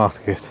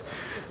aftermarket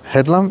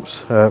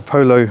headlamps,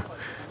 Polo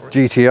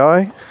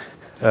GTI,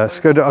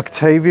 Skoda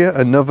Octavia,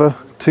 another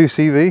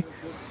 2CV.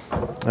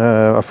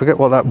 I forget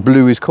what that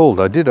blue is called.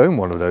 I did own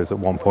one of those at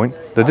one point.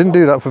 They didn't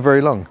do that for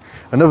very long.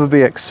 Another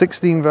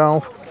BX16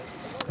 valve,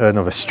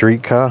 another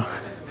street car,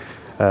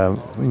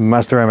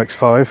 Mazda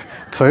MX-5,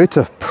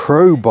 Toyota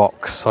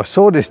Probox. I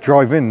saw this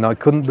drive in and I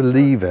couldn't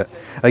believe it.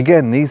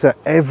 Again, these are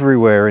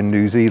everywhere in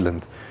New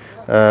Zealand.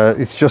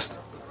 It's just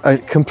a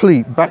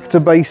complete back to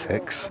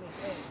basics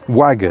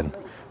wagon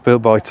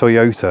built by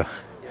Toyota,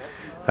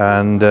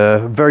 and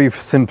very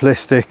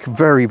simplistic,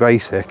 very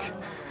basic,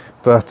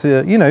 but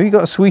you know, you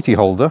got a sweetie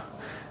holder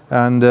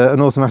and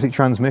an automatic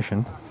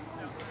transmission.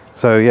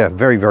 So yeah,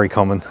 very, very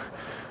common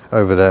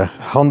over there.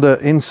 Honda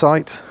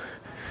Insight,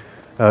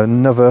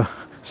 another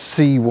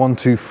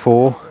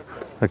C124,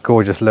 a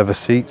gorgeous leather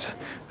seats,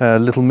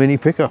 little mini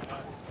pickup.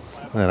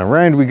 And then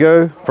around we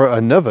go for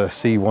another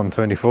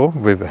C124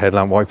 with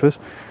headlamp wipers,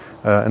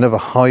 another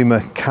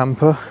Heimer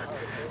camper.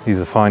 These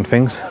are fine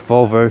things.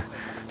 Volvo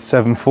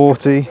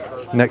 740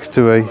 next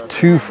to a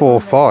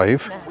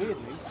 245.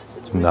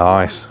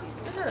 Nice.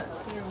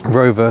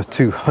 Rover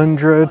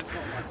 200,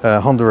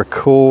 Honda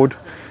Accord,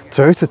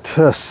 Toyota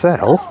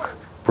Tercel,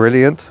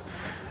 brilliant.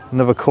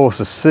 Another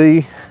Corsa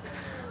C,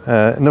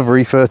 another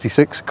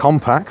E36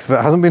 compact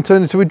that hasn't been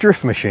turned into a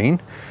drift machine.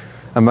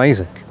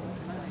 Amazing.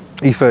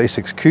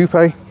 E36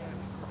 Coupe.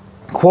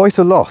 Quite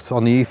a lot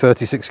on the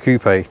E36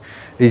 Coupe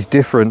is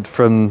different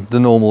from the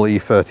normal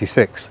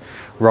E36,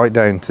 right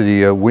down to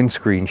the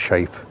windscreen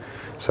shape.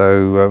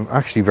 So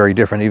actually very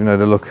different, even though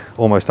they look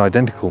almost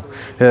identical.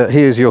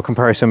 Here's your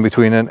comparison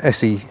between an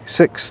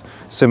SE6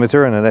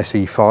 Scimitar and an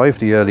SE5,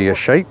 the earlier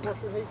shape.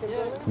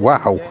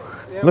 Wow,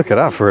 look at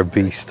that for a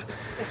beast.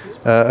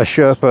 A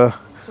Sherpa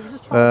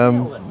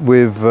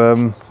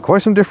with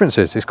quite some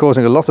differences. It's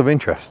causing a lot of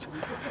interest.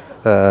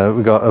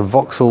 We've got a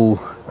Vauxhall,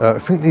 I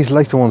think these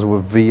later ones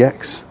were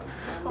VX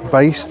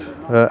based,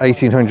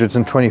 1800s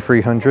and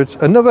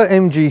 2300s. Another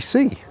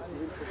MGC.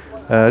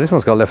 This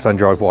one's got left-hand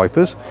drive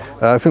wipers.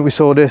 I think we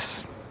saw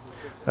this,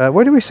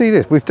 where did we see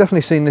this? We've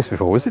definitely seen this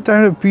before. Was it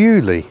down at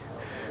Bewley?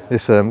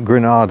 This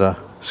Granada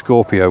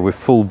Scorpio with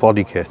full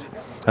body kit.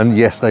 And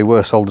yes, they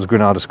were sold as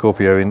Granada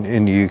Scorpio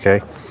in the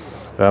UK.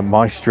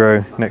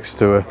 Maestro next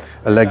to a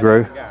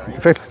Allegro.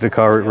 Effectively the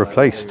car it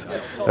replaced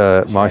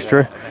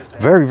Maestro.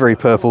 Very, very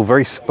purple,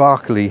 very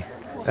sparkly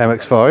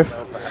MX-5.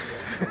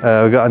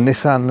 We've got a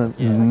Nissan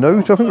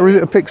Note, I think, or is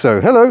it a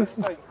Pixo? Hello!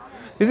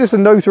 Is this a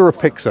Note or a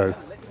Pixo?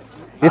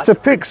 It's a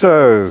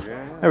Pixo!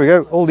 There we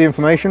go, all the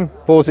information.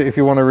 Pause it if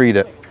you want to read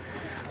it.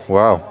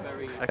 Wow,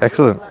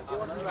 excellent.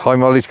 High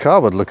mileage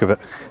car by the look of it.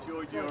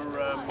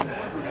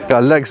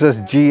 Got a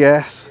Lexus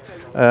GS.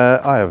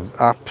 I have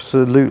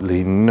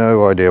absolutely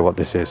no idea what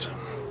this is.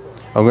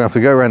 I'm going to have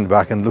to go around the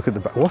back and look at the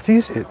back. What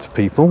is it,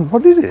 people?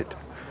 What is it?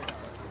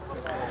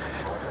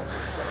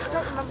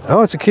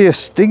 Oh, it's a Kia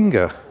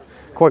Stinger.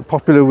 Quite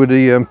popular with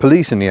the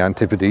police in the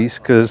Antipodes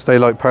because they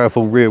like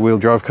powerful rear-wheel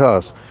drive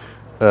cars.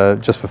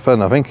 Just for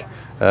fun, I think.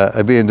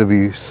 A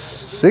BMW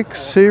 6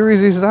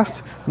 Series is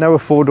that? Now a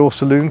four-door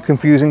saloon,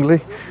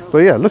 confusingly. But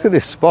yeah, look at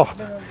this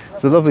spot.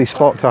 It's a lovely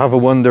spot to have a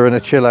wander and a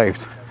chill out.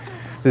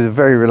 This is a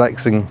very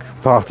relaxing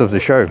part of the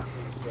show.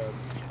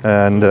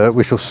 And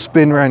we shall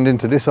spin round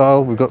into this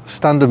aisle. We've got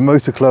Standard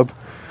Motor Club,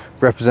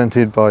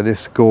 represented by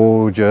this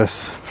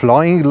gorgeous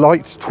Flying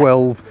Lights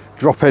 12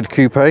 drop-head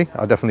coupe. I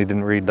definitely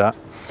didn't read that.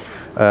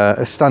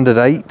 A Standard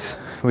 8,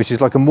 which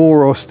is like a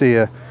more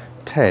austere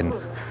 10.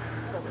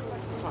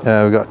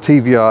 We've got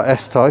TVR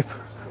S-Type,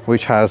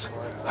 which has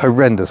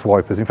horrendous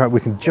wipers. In fact, we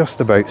can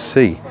just about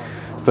see,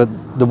 but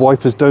the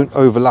wipers don't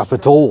overlap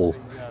at all.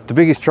 The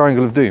biggest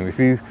triangle of doom. If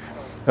you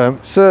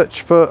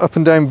search for up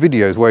and down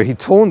videos where he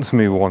taunts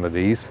me with one of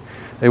these,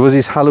 it was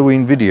his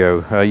Halloween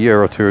video a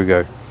year or two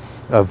ago.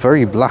 A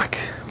very black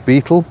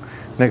Beetle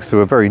next to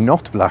a very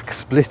not black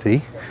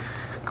Splitty.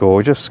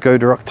 Gorgeous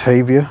Skoda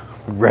Octavia.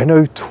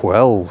 Renault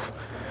 12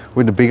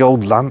 with the big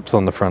old lamps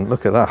on the front.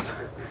 Look at that.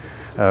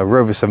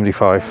 Rover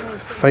 75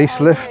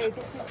 facelift.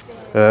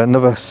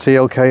 Another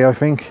CLK, I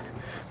think.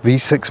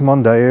 V6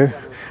 Mondeo.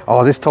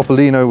 Oh, this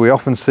Topolino we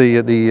often see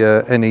at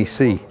the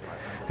NEC.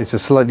 It's a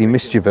slightly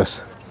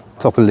mischievous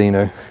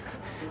Topolino.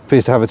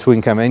 Appears to have a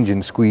twin cam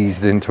engine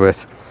squeezed into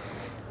it.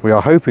 We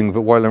are hoping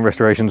that Whiteland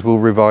Restorations will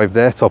revive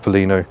their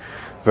Topolino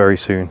very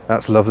soon.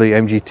 That's lovely.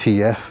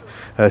 MGTF.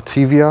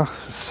 TVR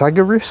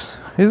Sagaris,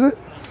 is it?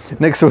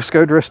 Next to a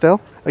Skoda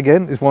Estelle.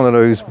 Again, it's one of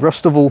those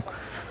Rustival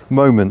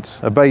moments.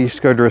 A beige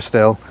Skoda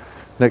Estelle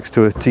next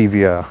to a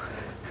TVR.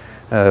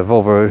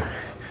 Volvo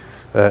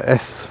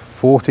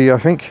S40, I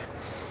think.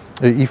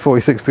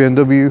 E46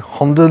 BMW.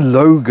 Honda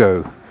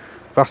logo.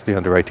 Vastly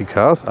underrated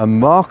cars. A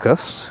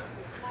Marcus.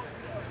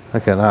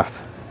 Look at that.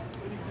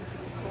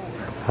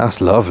 That's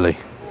lovely.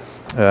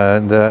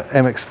 And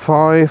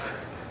MX-5.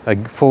 A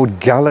Ford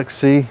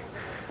Galaxy.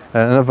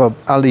 Another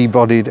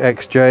alley-bodied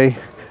XJ.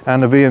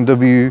 And a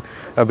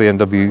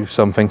BMW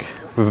something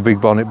with a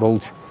big bonnet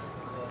bulge.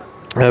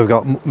 We've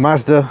got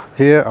Mazda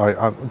here.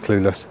 I'm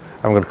clueless.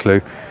 I haven't got a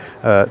clue.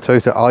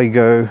 Toyota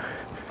Aygo,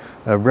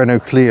 Renault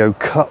Clio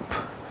Cup,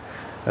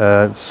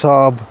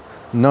 Saab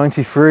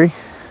 93,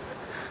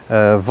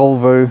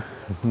 Volvo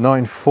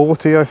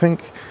 940, I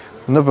think.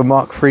 Another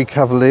Mark III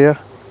Cavalier,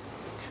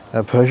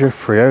 Peugeot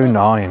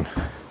 309.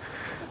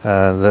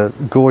 The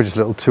gorgeous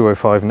little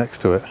 205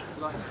 next to it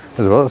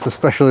as well. It's a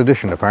special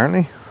edition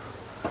apparently.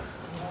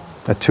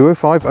 A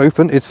 205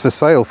 open, it's for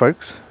sale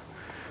folks.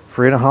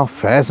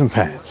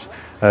 £3,500.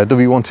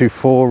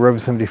 W124, Rover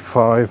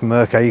 75,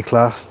 Merc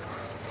A-Class,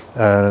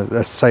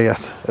 a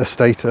Seat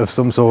estate of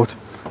some sort.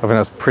 I think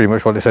that's pretty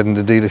much what it said in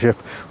the dealership.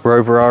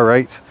 Rover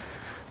R8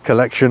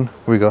 collection.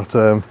 We got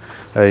a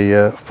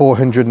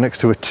 400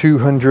 next to a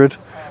 200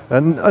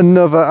 and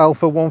another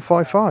Alpha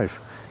 155.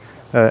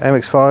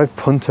 MX-5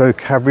 Punto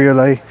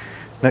Cabriolet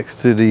next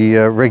to the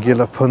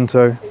regular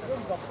Punto.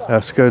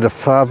 Skoda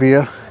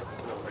Fabia.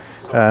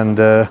 And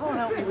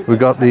we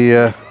got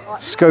the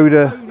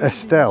Skoda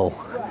Estelle.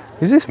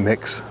 Is this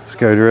mix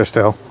Skoda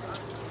Estelle?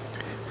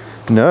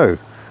 No.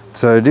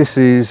 So this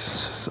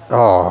is,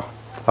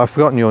 I've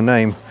forgotten your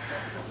name,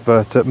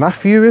 but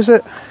Matthew, is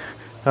it?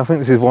 I think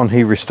this is one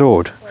he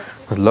restored.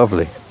 That's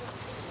lovely.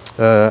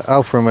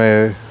 Alfa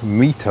Romeo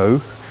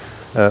Mito,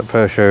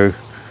 Peugeot,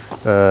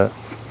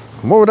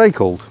 what were they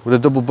called? With a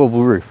double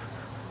bubble roof?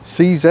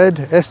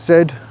 CZ,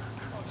 SZ,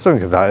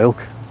 something of that ilk.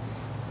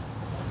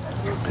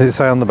 What does it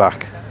say on the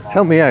back?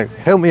 Help me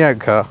out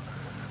car.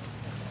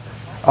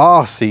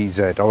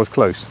 RCZ, I was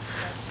close.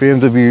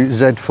 BMW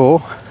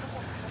Z4.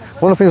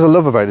 One of the things I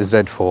love about the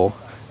Z4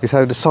 is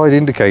how the side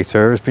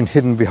indicator has been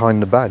hidden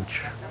behind the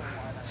badge.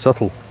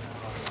 Subtle.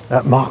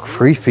 Mark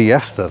III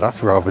Fiesta,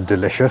 that's rather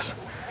delicious.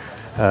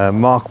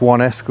 Mark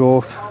I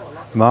Escort,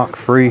 Mark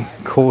III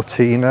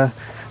Cortina,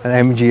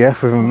 an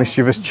MGF with a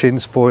mischievous chin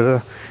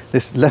spoiler.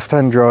 This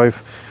left-hand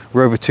drive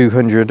Rover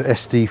 200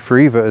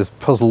 SD3 that has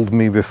puzzled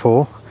me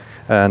before.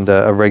 And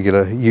a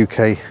regular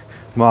UK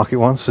market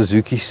one,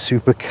 Suzuki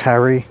Super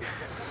Carry,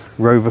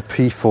 Rover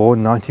P4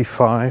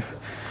 95,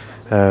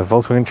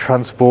 Volkswagen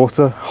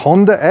Transporter,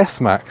 Honda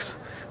S-Max.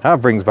 That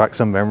brings back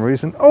some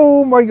memories. And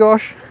oh my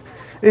gosh,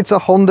 it's a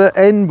Honda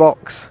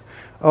N-Box.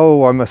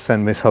 Oh, I must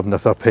send Miss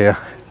Hubnut up here.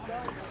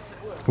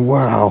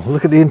 Wow,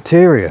 look at the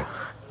interior.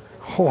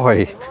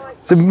 Hoy,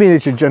 it's a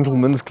miniature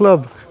gentleman's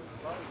club.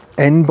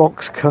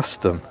 N-Box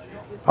Custom.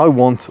 I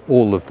want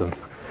all of them.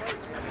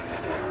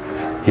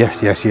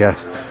 Yes, yes,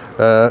 yes.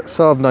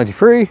 Saab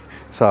 93,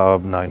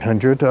 Saab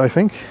 900, I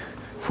think.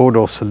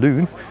 Four-door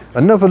saloon.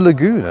 Another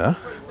Laguna.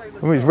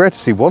 I mean, it's rare to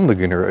see one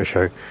Laguna at a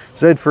show.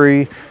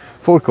 Z3,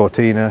 Ford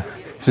Cortina,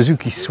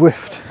 Suzuki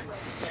Swift.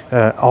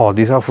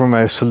 These Alfa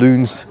Romeo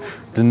saloons,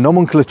 the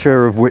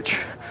nomenclature of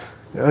which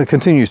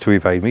continues to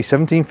evade me.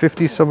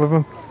 1750s, some of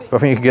them. I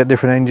think you can get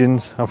different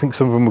engines. I think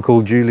some of them are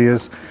called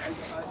Julia's.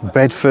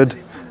 Bedford,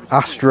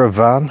 Astra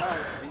van.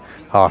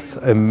 It's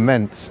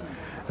immense.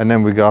 And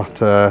then we got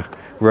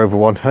Rover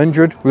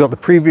 100. We got the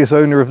previous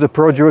owner of the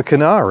Perodua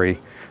Canary.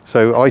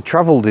 So I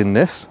travelled in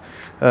this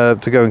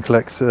to go and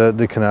collect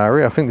the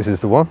Canary. I think this is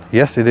the one.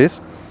 Yes, it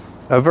is.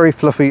 A very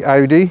fluffy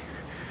Audi.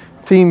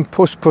 Team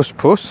Puss Puss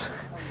Puss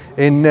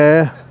in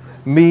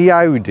me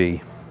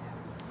Audi.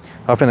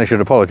 I think I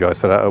should apologise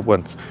for that at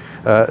once.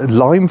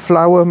 Lime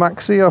Flower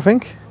Maxi, I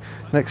think.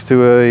 Next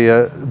to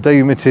a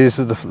Daewoo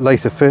of the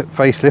later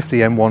facelift,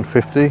 the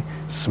M150.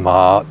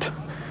 Smart.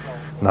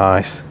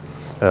 Nice.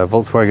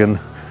 Volkswagen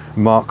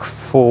Mark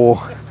IV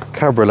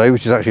Cabriolet,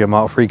 which is actually a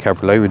Mark III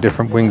Cabriolet with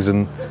different wings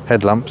and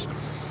headlamps.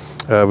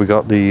 We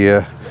got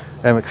the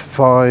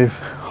MX-5,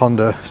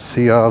 Honda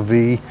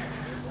CR-V,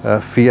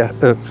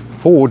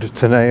 Ford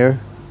Teneo,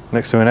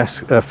 next to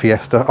an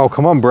Fiesta. Oh,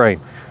 come on, brain.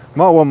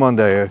 Mark 1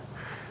 Mondeo,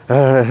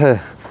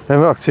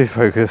 Mark II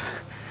Focus,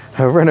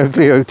 Renault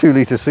Clio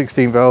 2-litre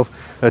 16-valve,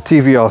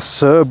 TVR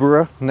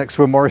Cerbera next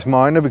to a Morris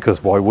Minor,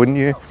 because why wouldn't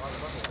you?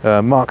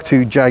 Mark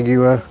II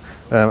Jaguar,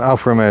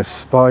 Alfa Romeo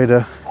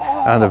Spider,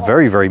 and a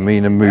very, very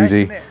mean and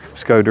moody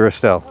Skoda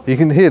Estelle. You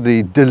can hear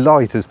the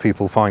delight as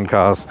people find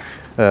cars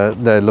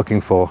they're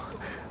looking for.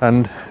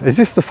 And is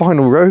this the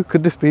final row?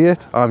 Could this be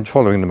it? I'm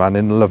following the man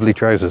in the lovely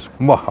trousers.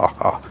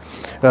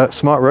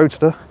 Smart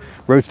Roadster,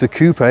 Roadster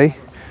Coupe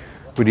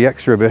with the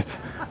extra bit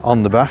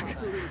on the back.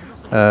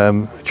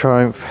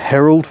 Triumph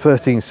Herald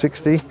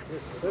 1360.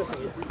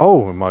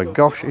 Oh my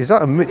gosh, is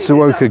that a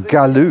Mitsuoka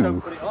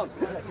Galoo?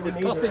 It's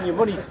costing you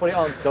money to put it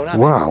on. Don't have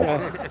wow.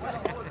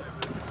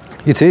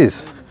 It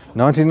is.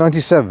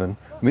 1997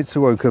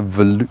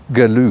 Mitsuoka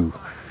Galoo.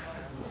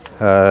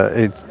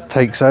 It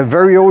takes a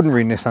very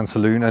ordinary Nissan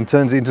saloon and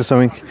turns it into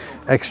something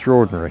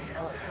extraordinary.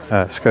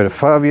 Skoda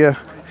Fabia,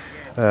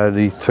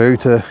 the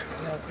Toyota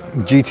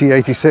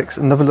GT86,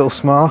 another little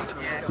smart.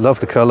 Love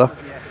the colour.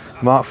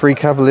 Mark III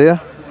Cavalier.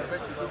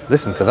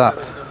 Listen to that.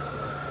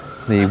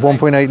 The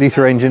 1.8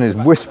 litre engine is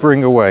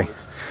whispering away.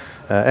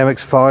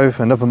 MX-5,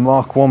 another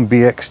Mark 1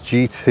 BX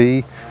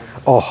GT.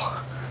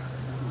 Oh,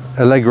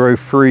 Allegro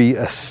free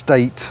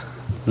estate.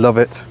 Love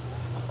it.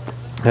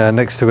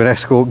 Next to an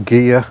Escort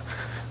Gear.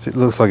 It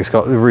looks like it's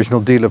got the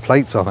original dealer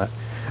plates on it.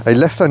 A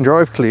left-hand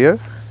drive Clio.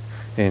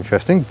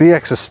 Interesting.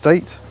 BX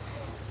estate.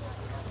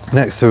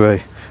 Next to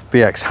a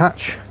BX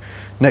hatch.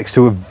 Next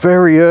to a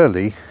very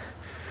early,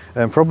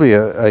 probably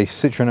a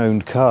Citroen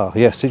owned car.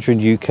 Yeah, Citroen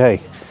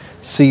UK.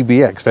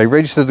 CBX. They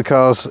registered the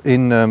cars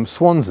in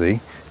Swansea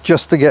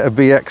just to get a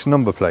BX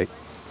number plate.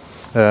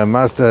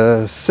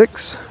 Mazda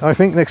 6, I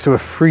think, next to a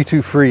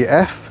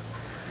 323F.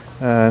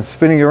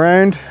 Spinning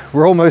around.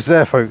 We're almost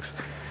there, folks.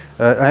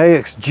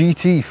 AX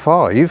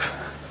GT5,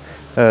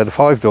 the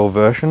 5-door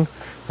version.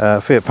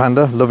 Fiat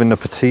Panda, loving the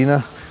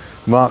patina.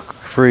 Mark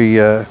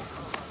III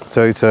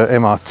Toyota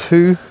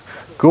MR2.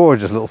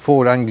 Gorgeous little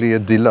Ford Anglia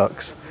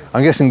Deluxe.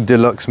 I'm guessing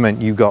Deluxe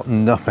meant you got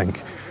nothing.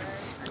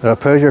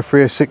 Peugeot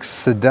 306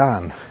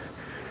 sedan.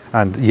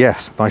 And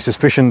yes, my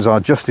suspicions are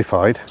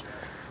justified.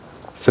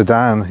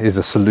 Sedan is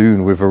a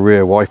saloon with a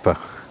rear wiper.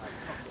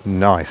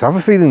 Nice. I have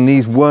a feeling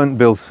these weren't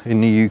built in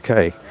the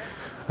UK,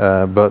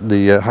 but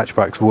the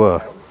hatchbacks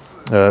were.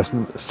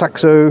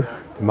 Saxo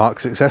Mark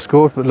 6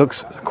 Escort, but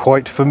looks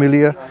quite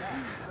familiar.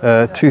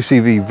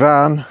 2CV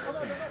van.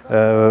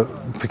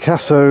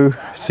 Picasso,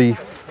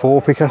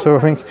 C4 Picasso,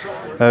 I think.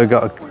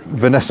 Got a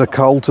Vanessa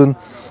Carlton.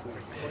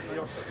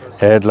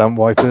 Headlamp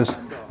wipers.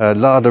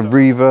 Lada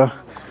Riva.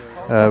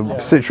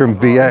 Citroen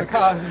BX,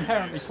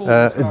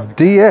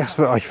 DS,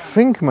 but I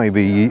think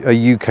maybe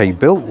a UK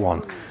built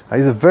one.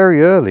 It's a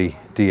very early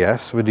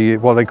DS with the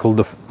what they call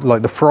the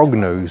frog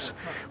nose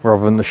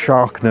rather than the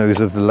shark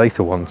nose of the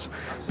later ones.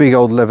 Big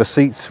old leather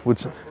seats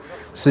would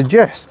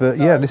suggest that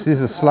yeah, this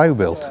is a slow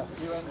built.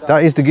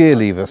 That is the gear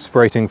lever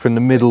separating from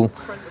the middle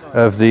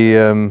of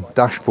the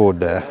dashboard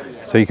there,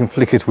 so you can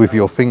flick it with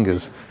your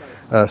fingers.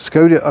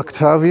 Skoda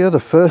Octavia,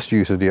 the first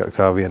use of the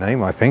Octavia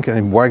name, I think,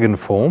 in wagon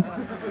form.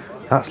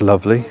 That's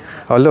lovely.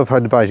 I love how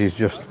the badge is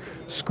just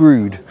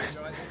screwed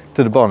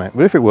to the bonnet,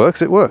 but if it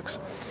works, it works.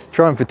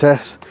 Triumph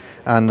Vitesse,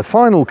 and the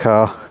final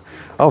car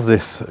of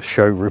this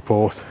show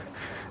report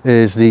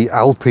is the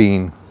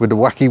Alpine with the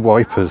wacky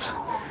wipers.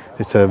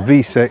 It's a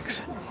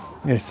V6.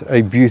 It's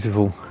a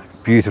beautiful,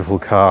 beautiful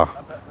car.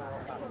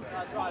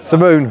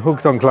 Simone,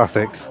 hooked on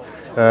classics.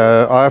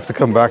 I have to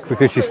come back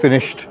because she's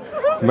finished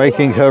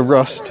making her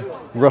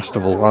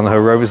Rustival on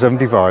her Rover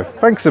 75.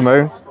 Thanks,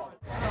 Simone.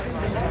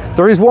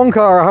 There is one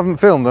car I haven't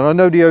filmed, and I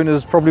know the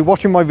owner's probably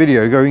watching my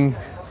video going,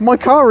 my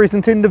car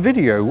isn't in the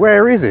video,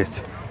 where is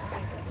it?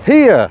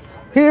 Here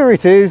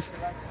it is,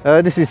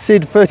 This is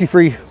Sid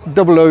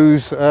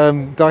 3300's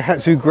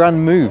Daihatsu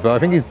Grand Move. I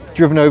think he's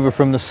driven over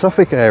from the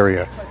Suffolk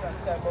area.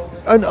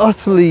 An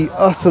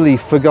utterly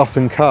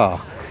forgotten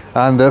car,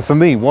 and for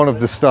me, one of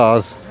the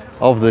stars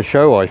of the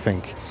show, I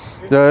think.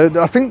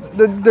 I think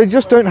they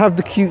just don't have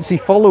the cutesy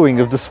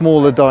following of the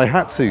smaller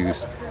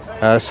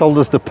Daihatsus. Sold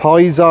as the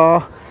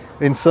Paisar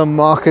in some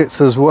markets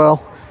as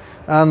well,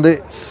 and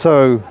it's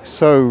so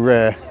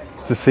rare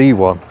to see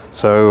one.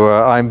 So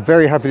I'm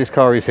very happy this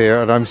car is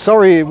here, and I'm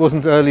sorry it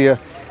wasn't earlier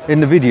in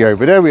the video,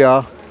 but there we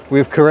are.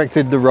 We've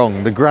corrected the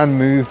wrong. The Grand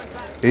Move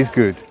is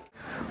good.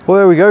 Well,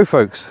 there we go,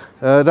 folks.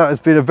 That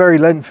has been a very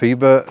lengthy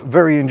but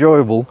very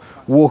enjoyable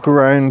walk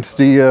around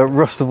the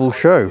Rustival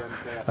show.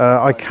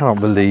 I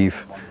cannot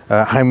believe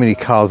how many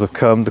cars have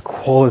come, the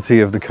quality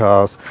of the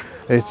cars.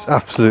 It's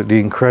absolutely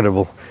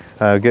incredible.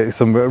 Get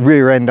some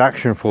rear end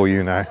action for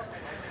you now.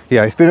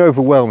 Yeah, it's been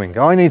overwhelming.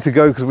 I need to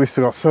go because we've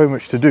still got so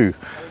much to do.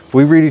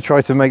 We really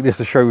tried to make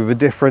this a show with a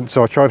difference,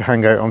 so I tried to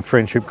hang out on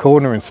Friendship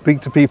Corner and speak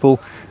to people,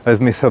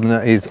 as Miss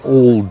HubNut is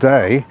all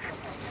day,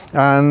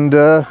 and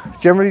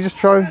generally just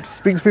try and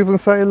speak to people and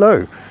say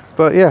hello.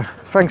 But yeah,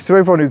 thanks to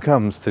everyone who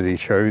comes to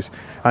these shows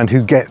and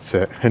who gets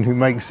it and who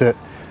makes it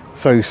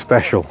so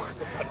special.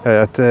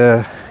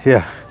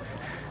 Yeah,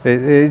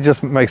 it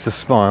just makes us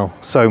smile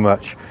so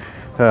much.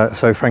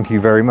 So thank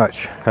you very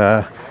much.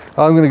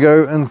 I'm going to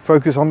go and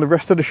focus on the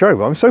rest of the show.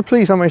 But I'm so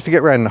pleased I managed to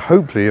get around and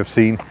hopefully have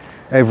seen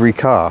every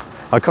car.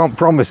 I can't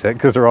promise it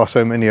because there are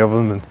so many of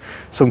them, and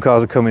some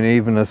cars are coming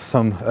even as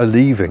some are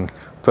leaving.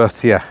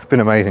 But yeah, it's been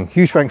amazing.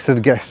 Huge thanks to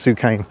the guests who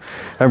came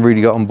and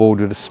really got on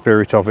board with the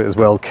spirit of it as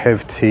well.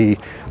 Kev T,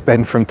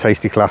 Ben from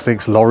Tasty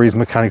Classics, Laurie's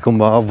Mechanical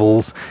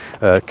Marvels,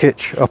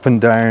 Kitch Up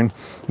and Down,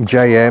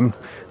 JM,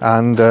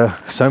 and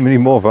so many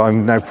more that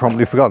I'm now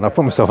promptly forgotten. I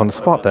put myself on the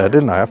spot there,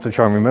 didn't I? I have to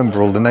try and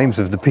remember all the names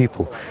of the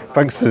people.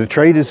 Thanks to the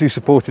traders who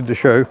supported the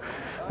show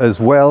as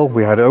well.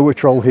 We had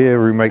Owatrol here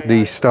who make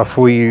the stuff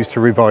we use to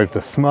revive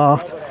the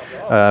Smart.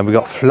 We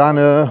got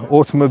Flanner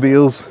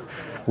Automobiles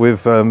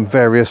with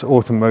various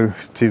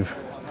automotive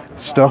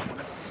stuff,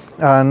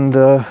 and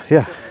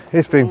yeah,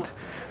 it's been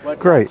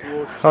great.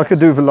 I could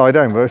do with a lie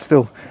down, but there's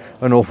still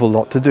an awful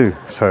lot to do.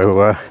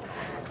 So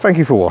thank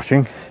you for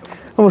watching,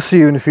 and we'll see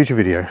you in a future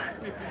video.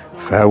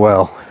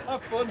 Farewell.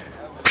 Have fun.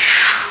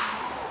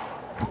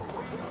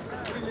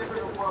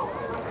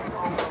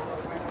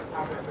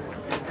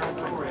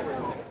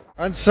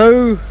 And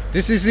so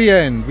this is the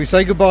end. We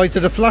say goodbye to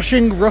the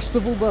flashing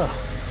Rustival bus.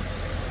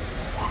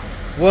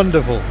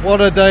 Wonderful. What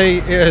a day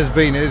it has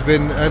been. It has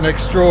been an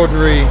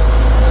extraordinary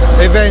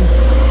event.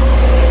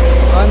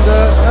 And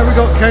we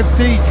got Kev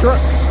T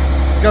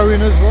trucks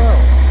going as well.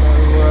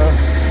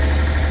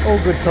 So all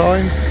good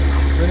times.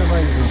 Been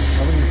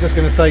amazing. I'm just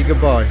going to say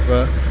goodbye,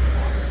 but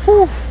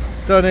whew,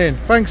 done in.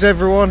 Thanks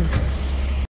everyone.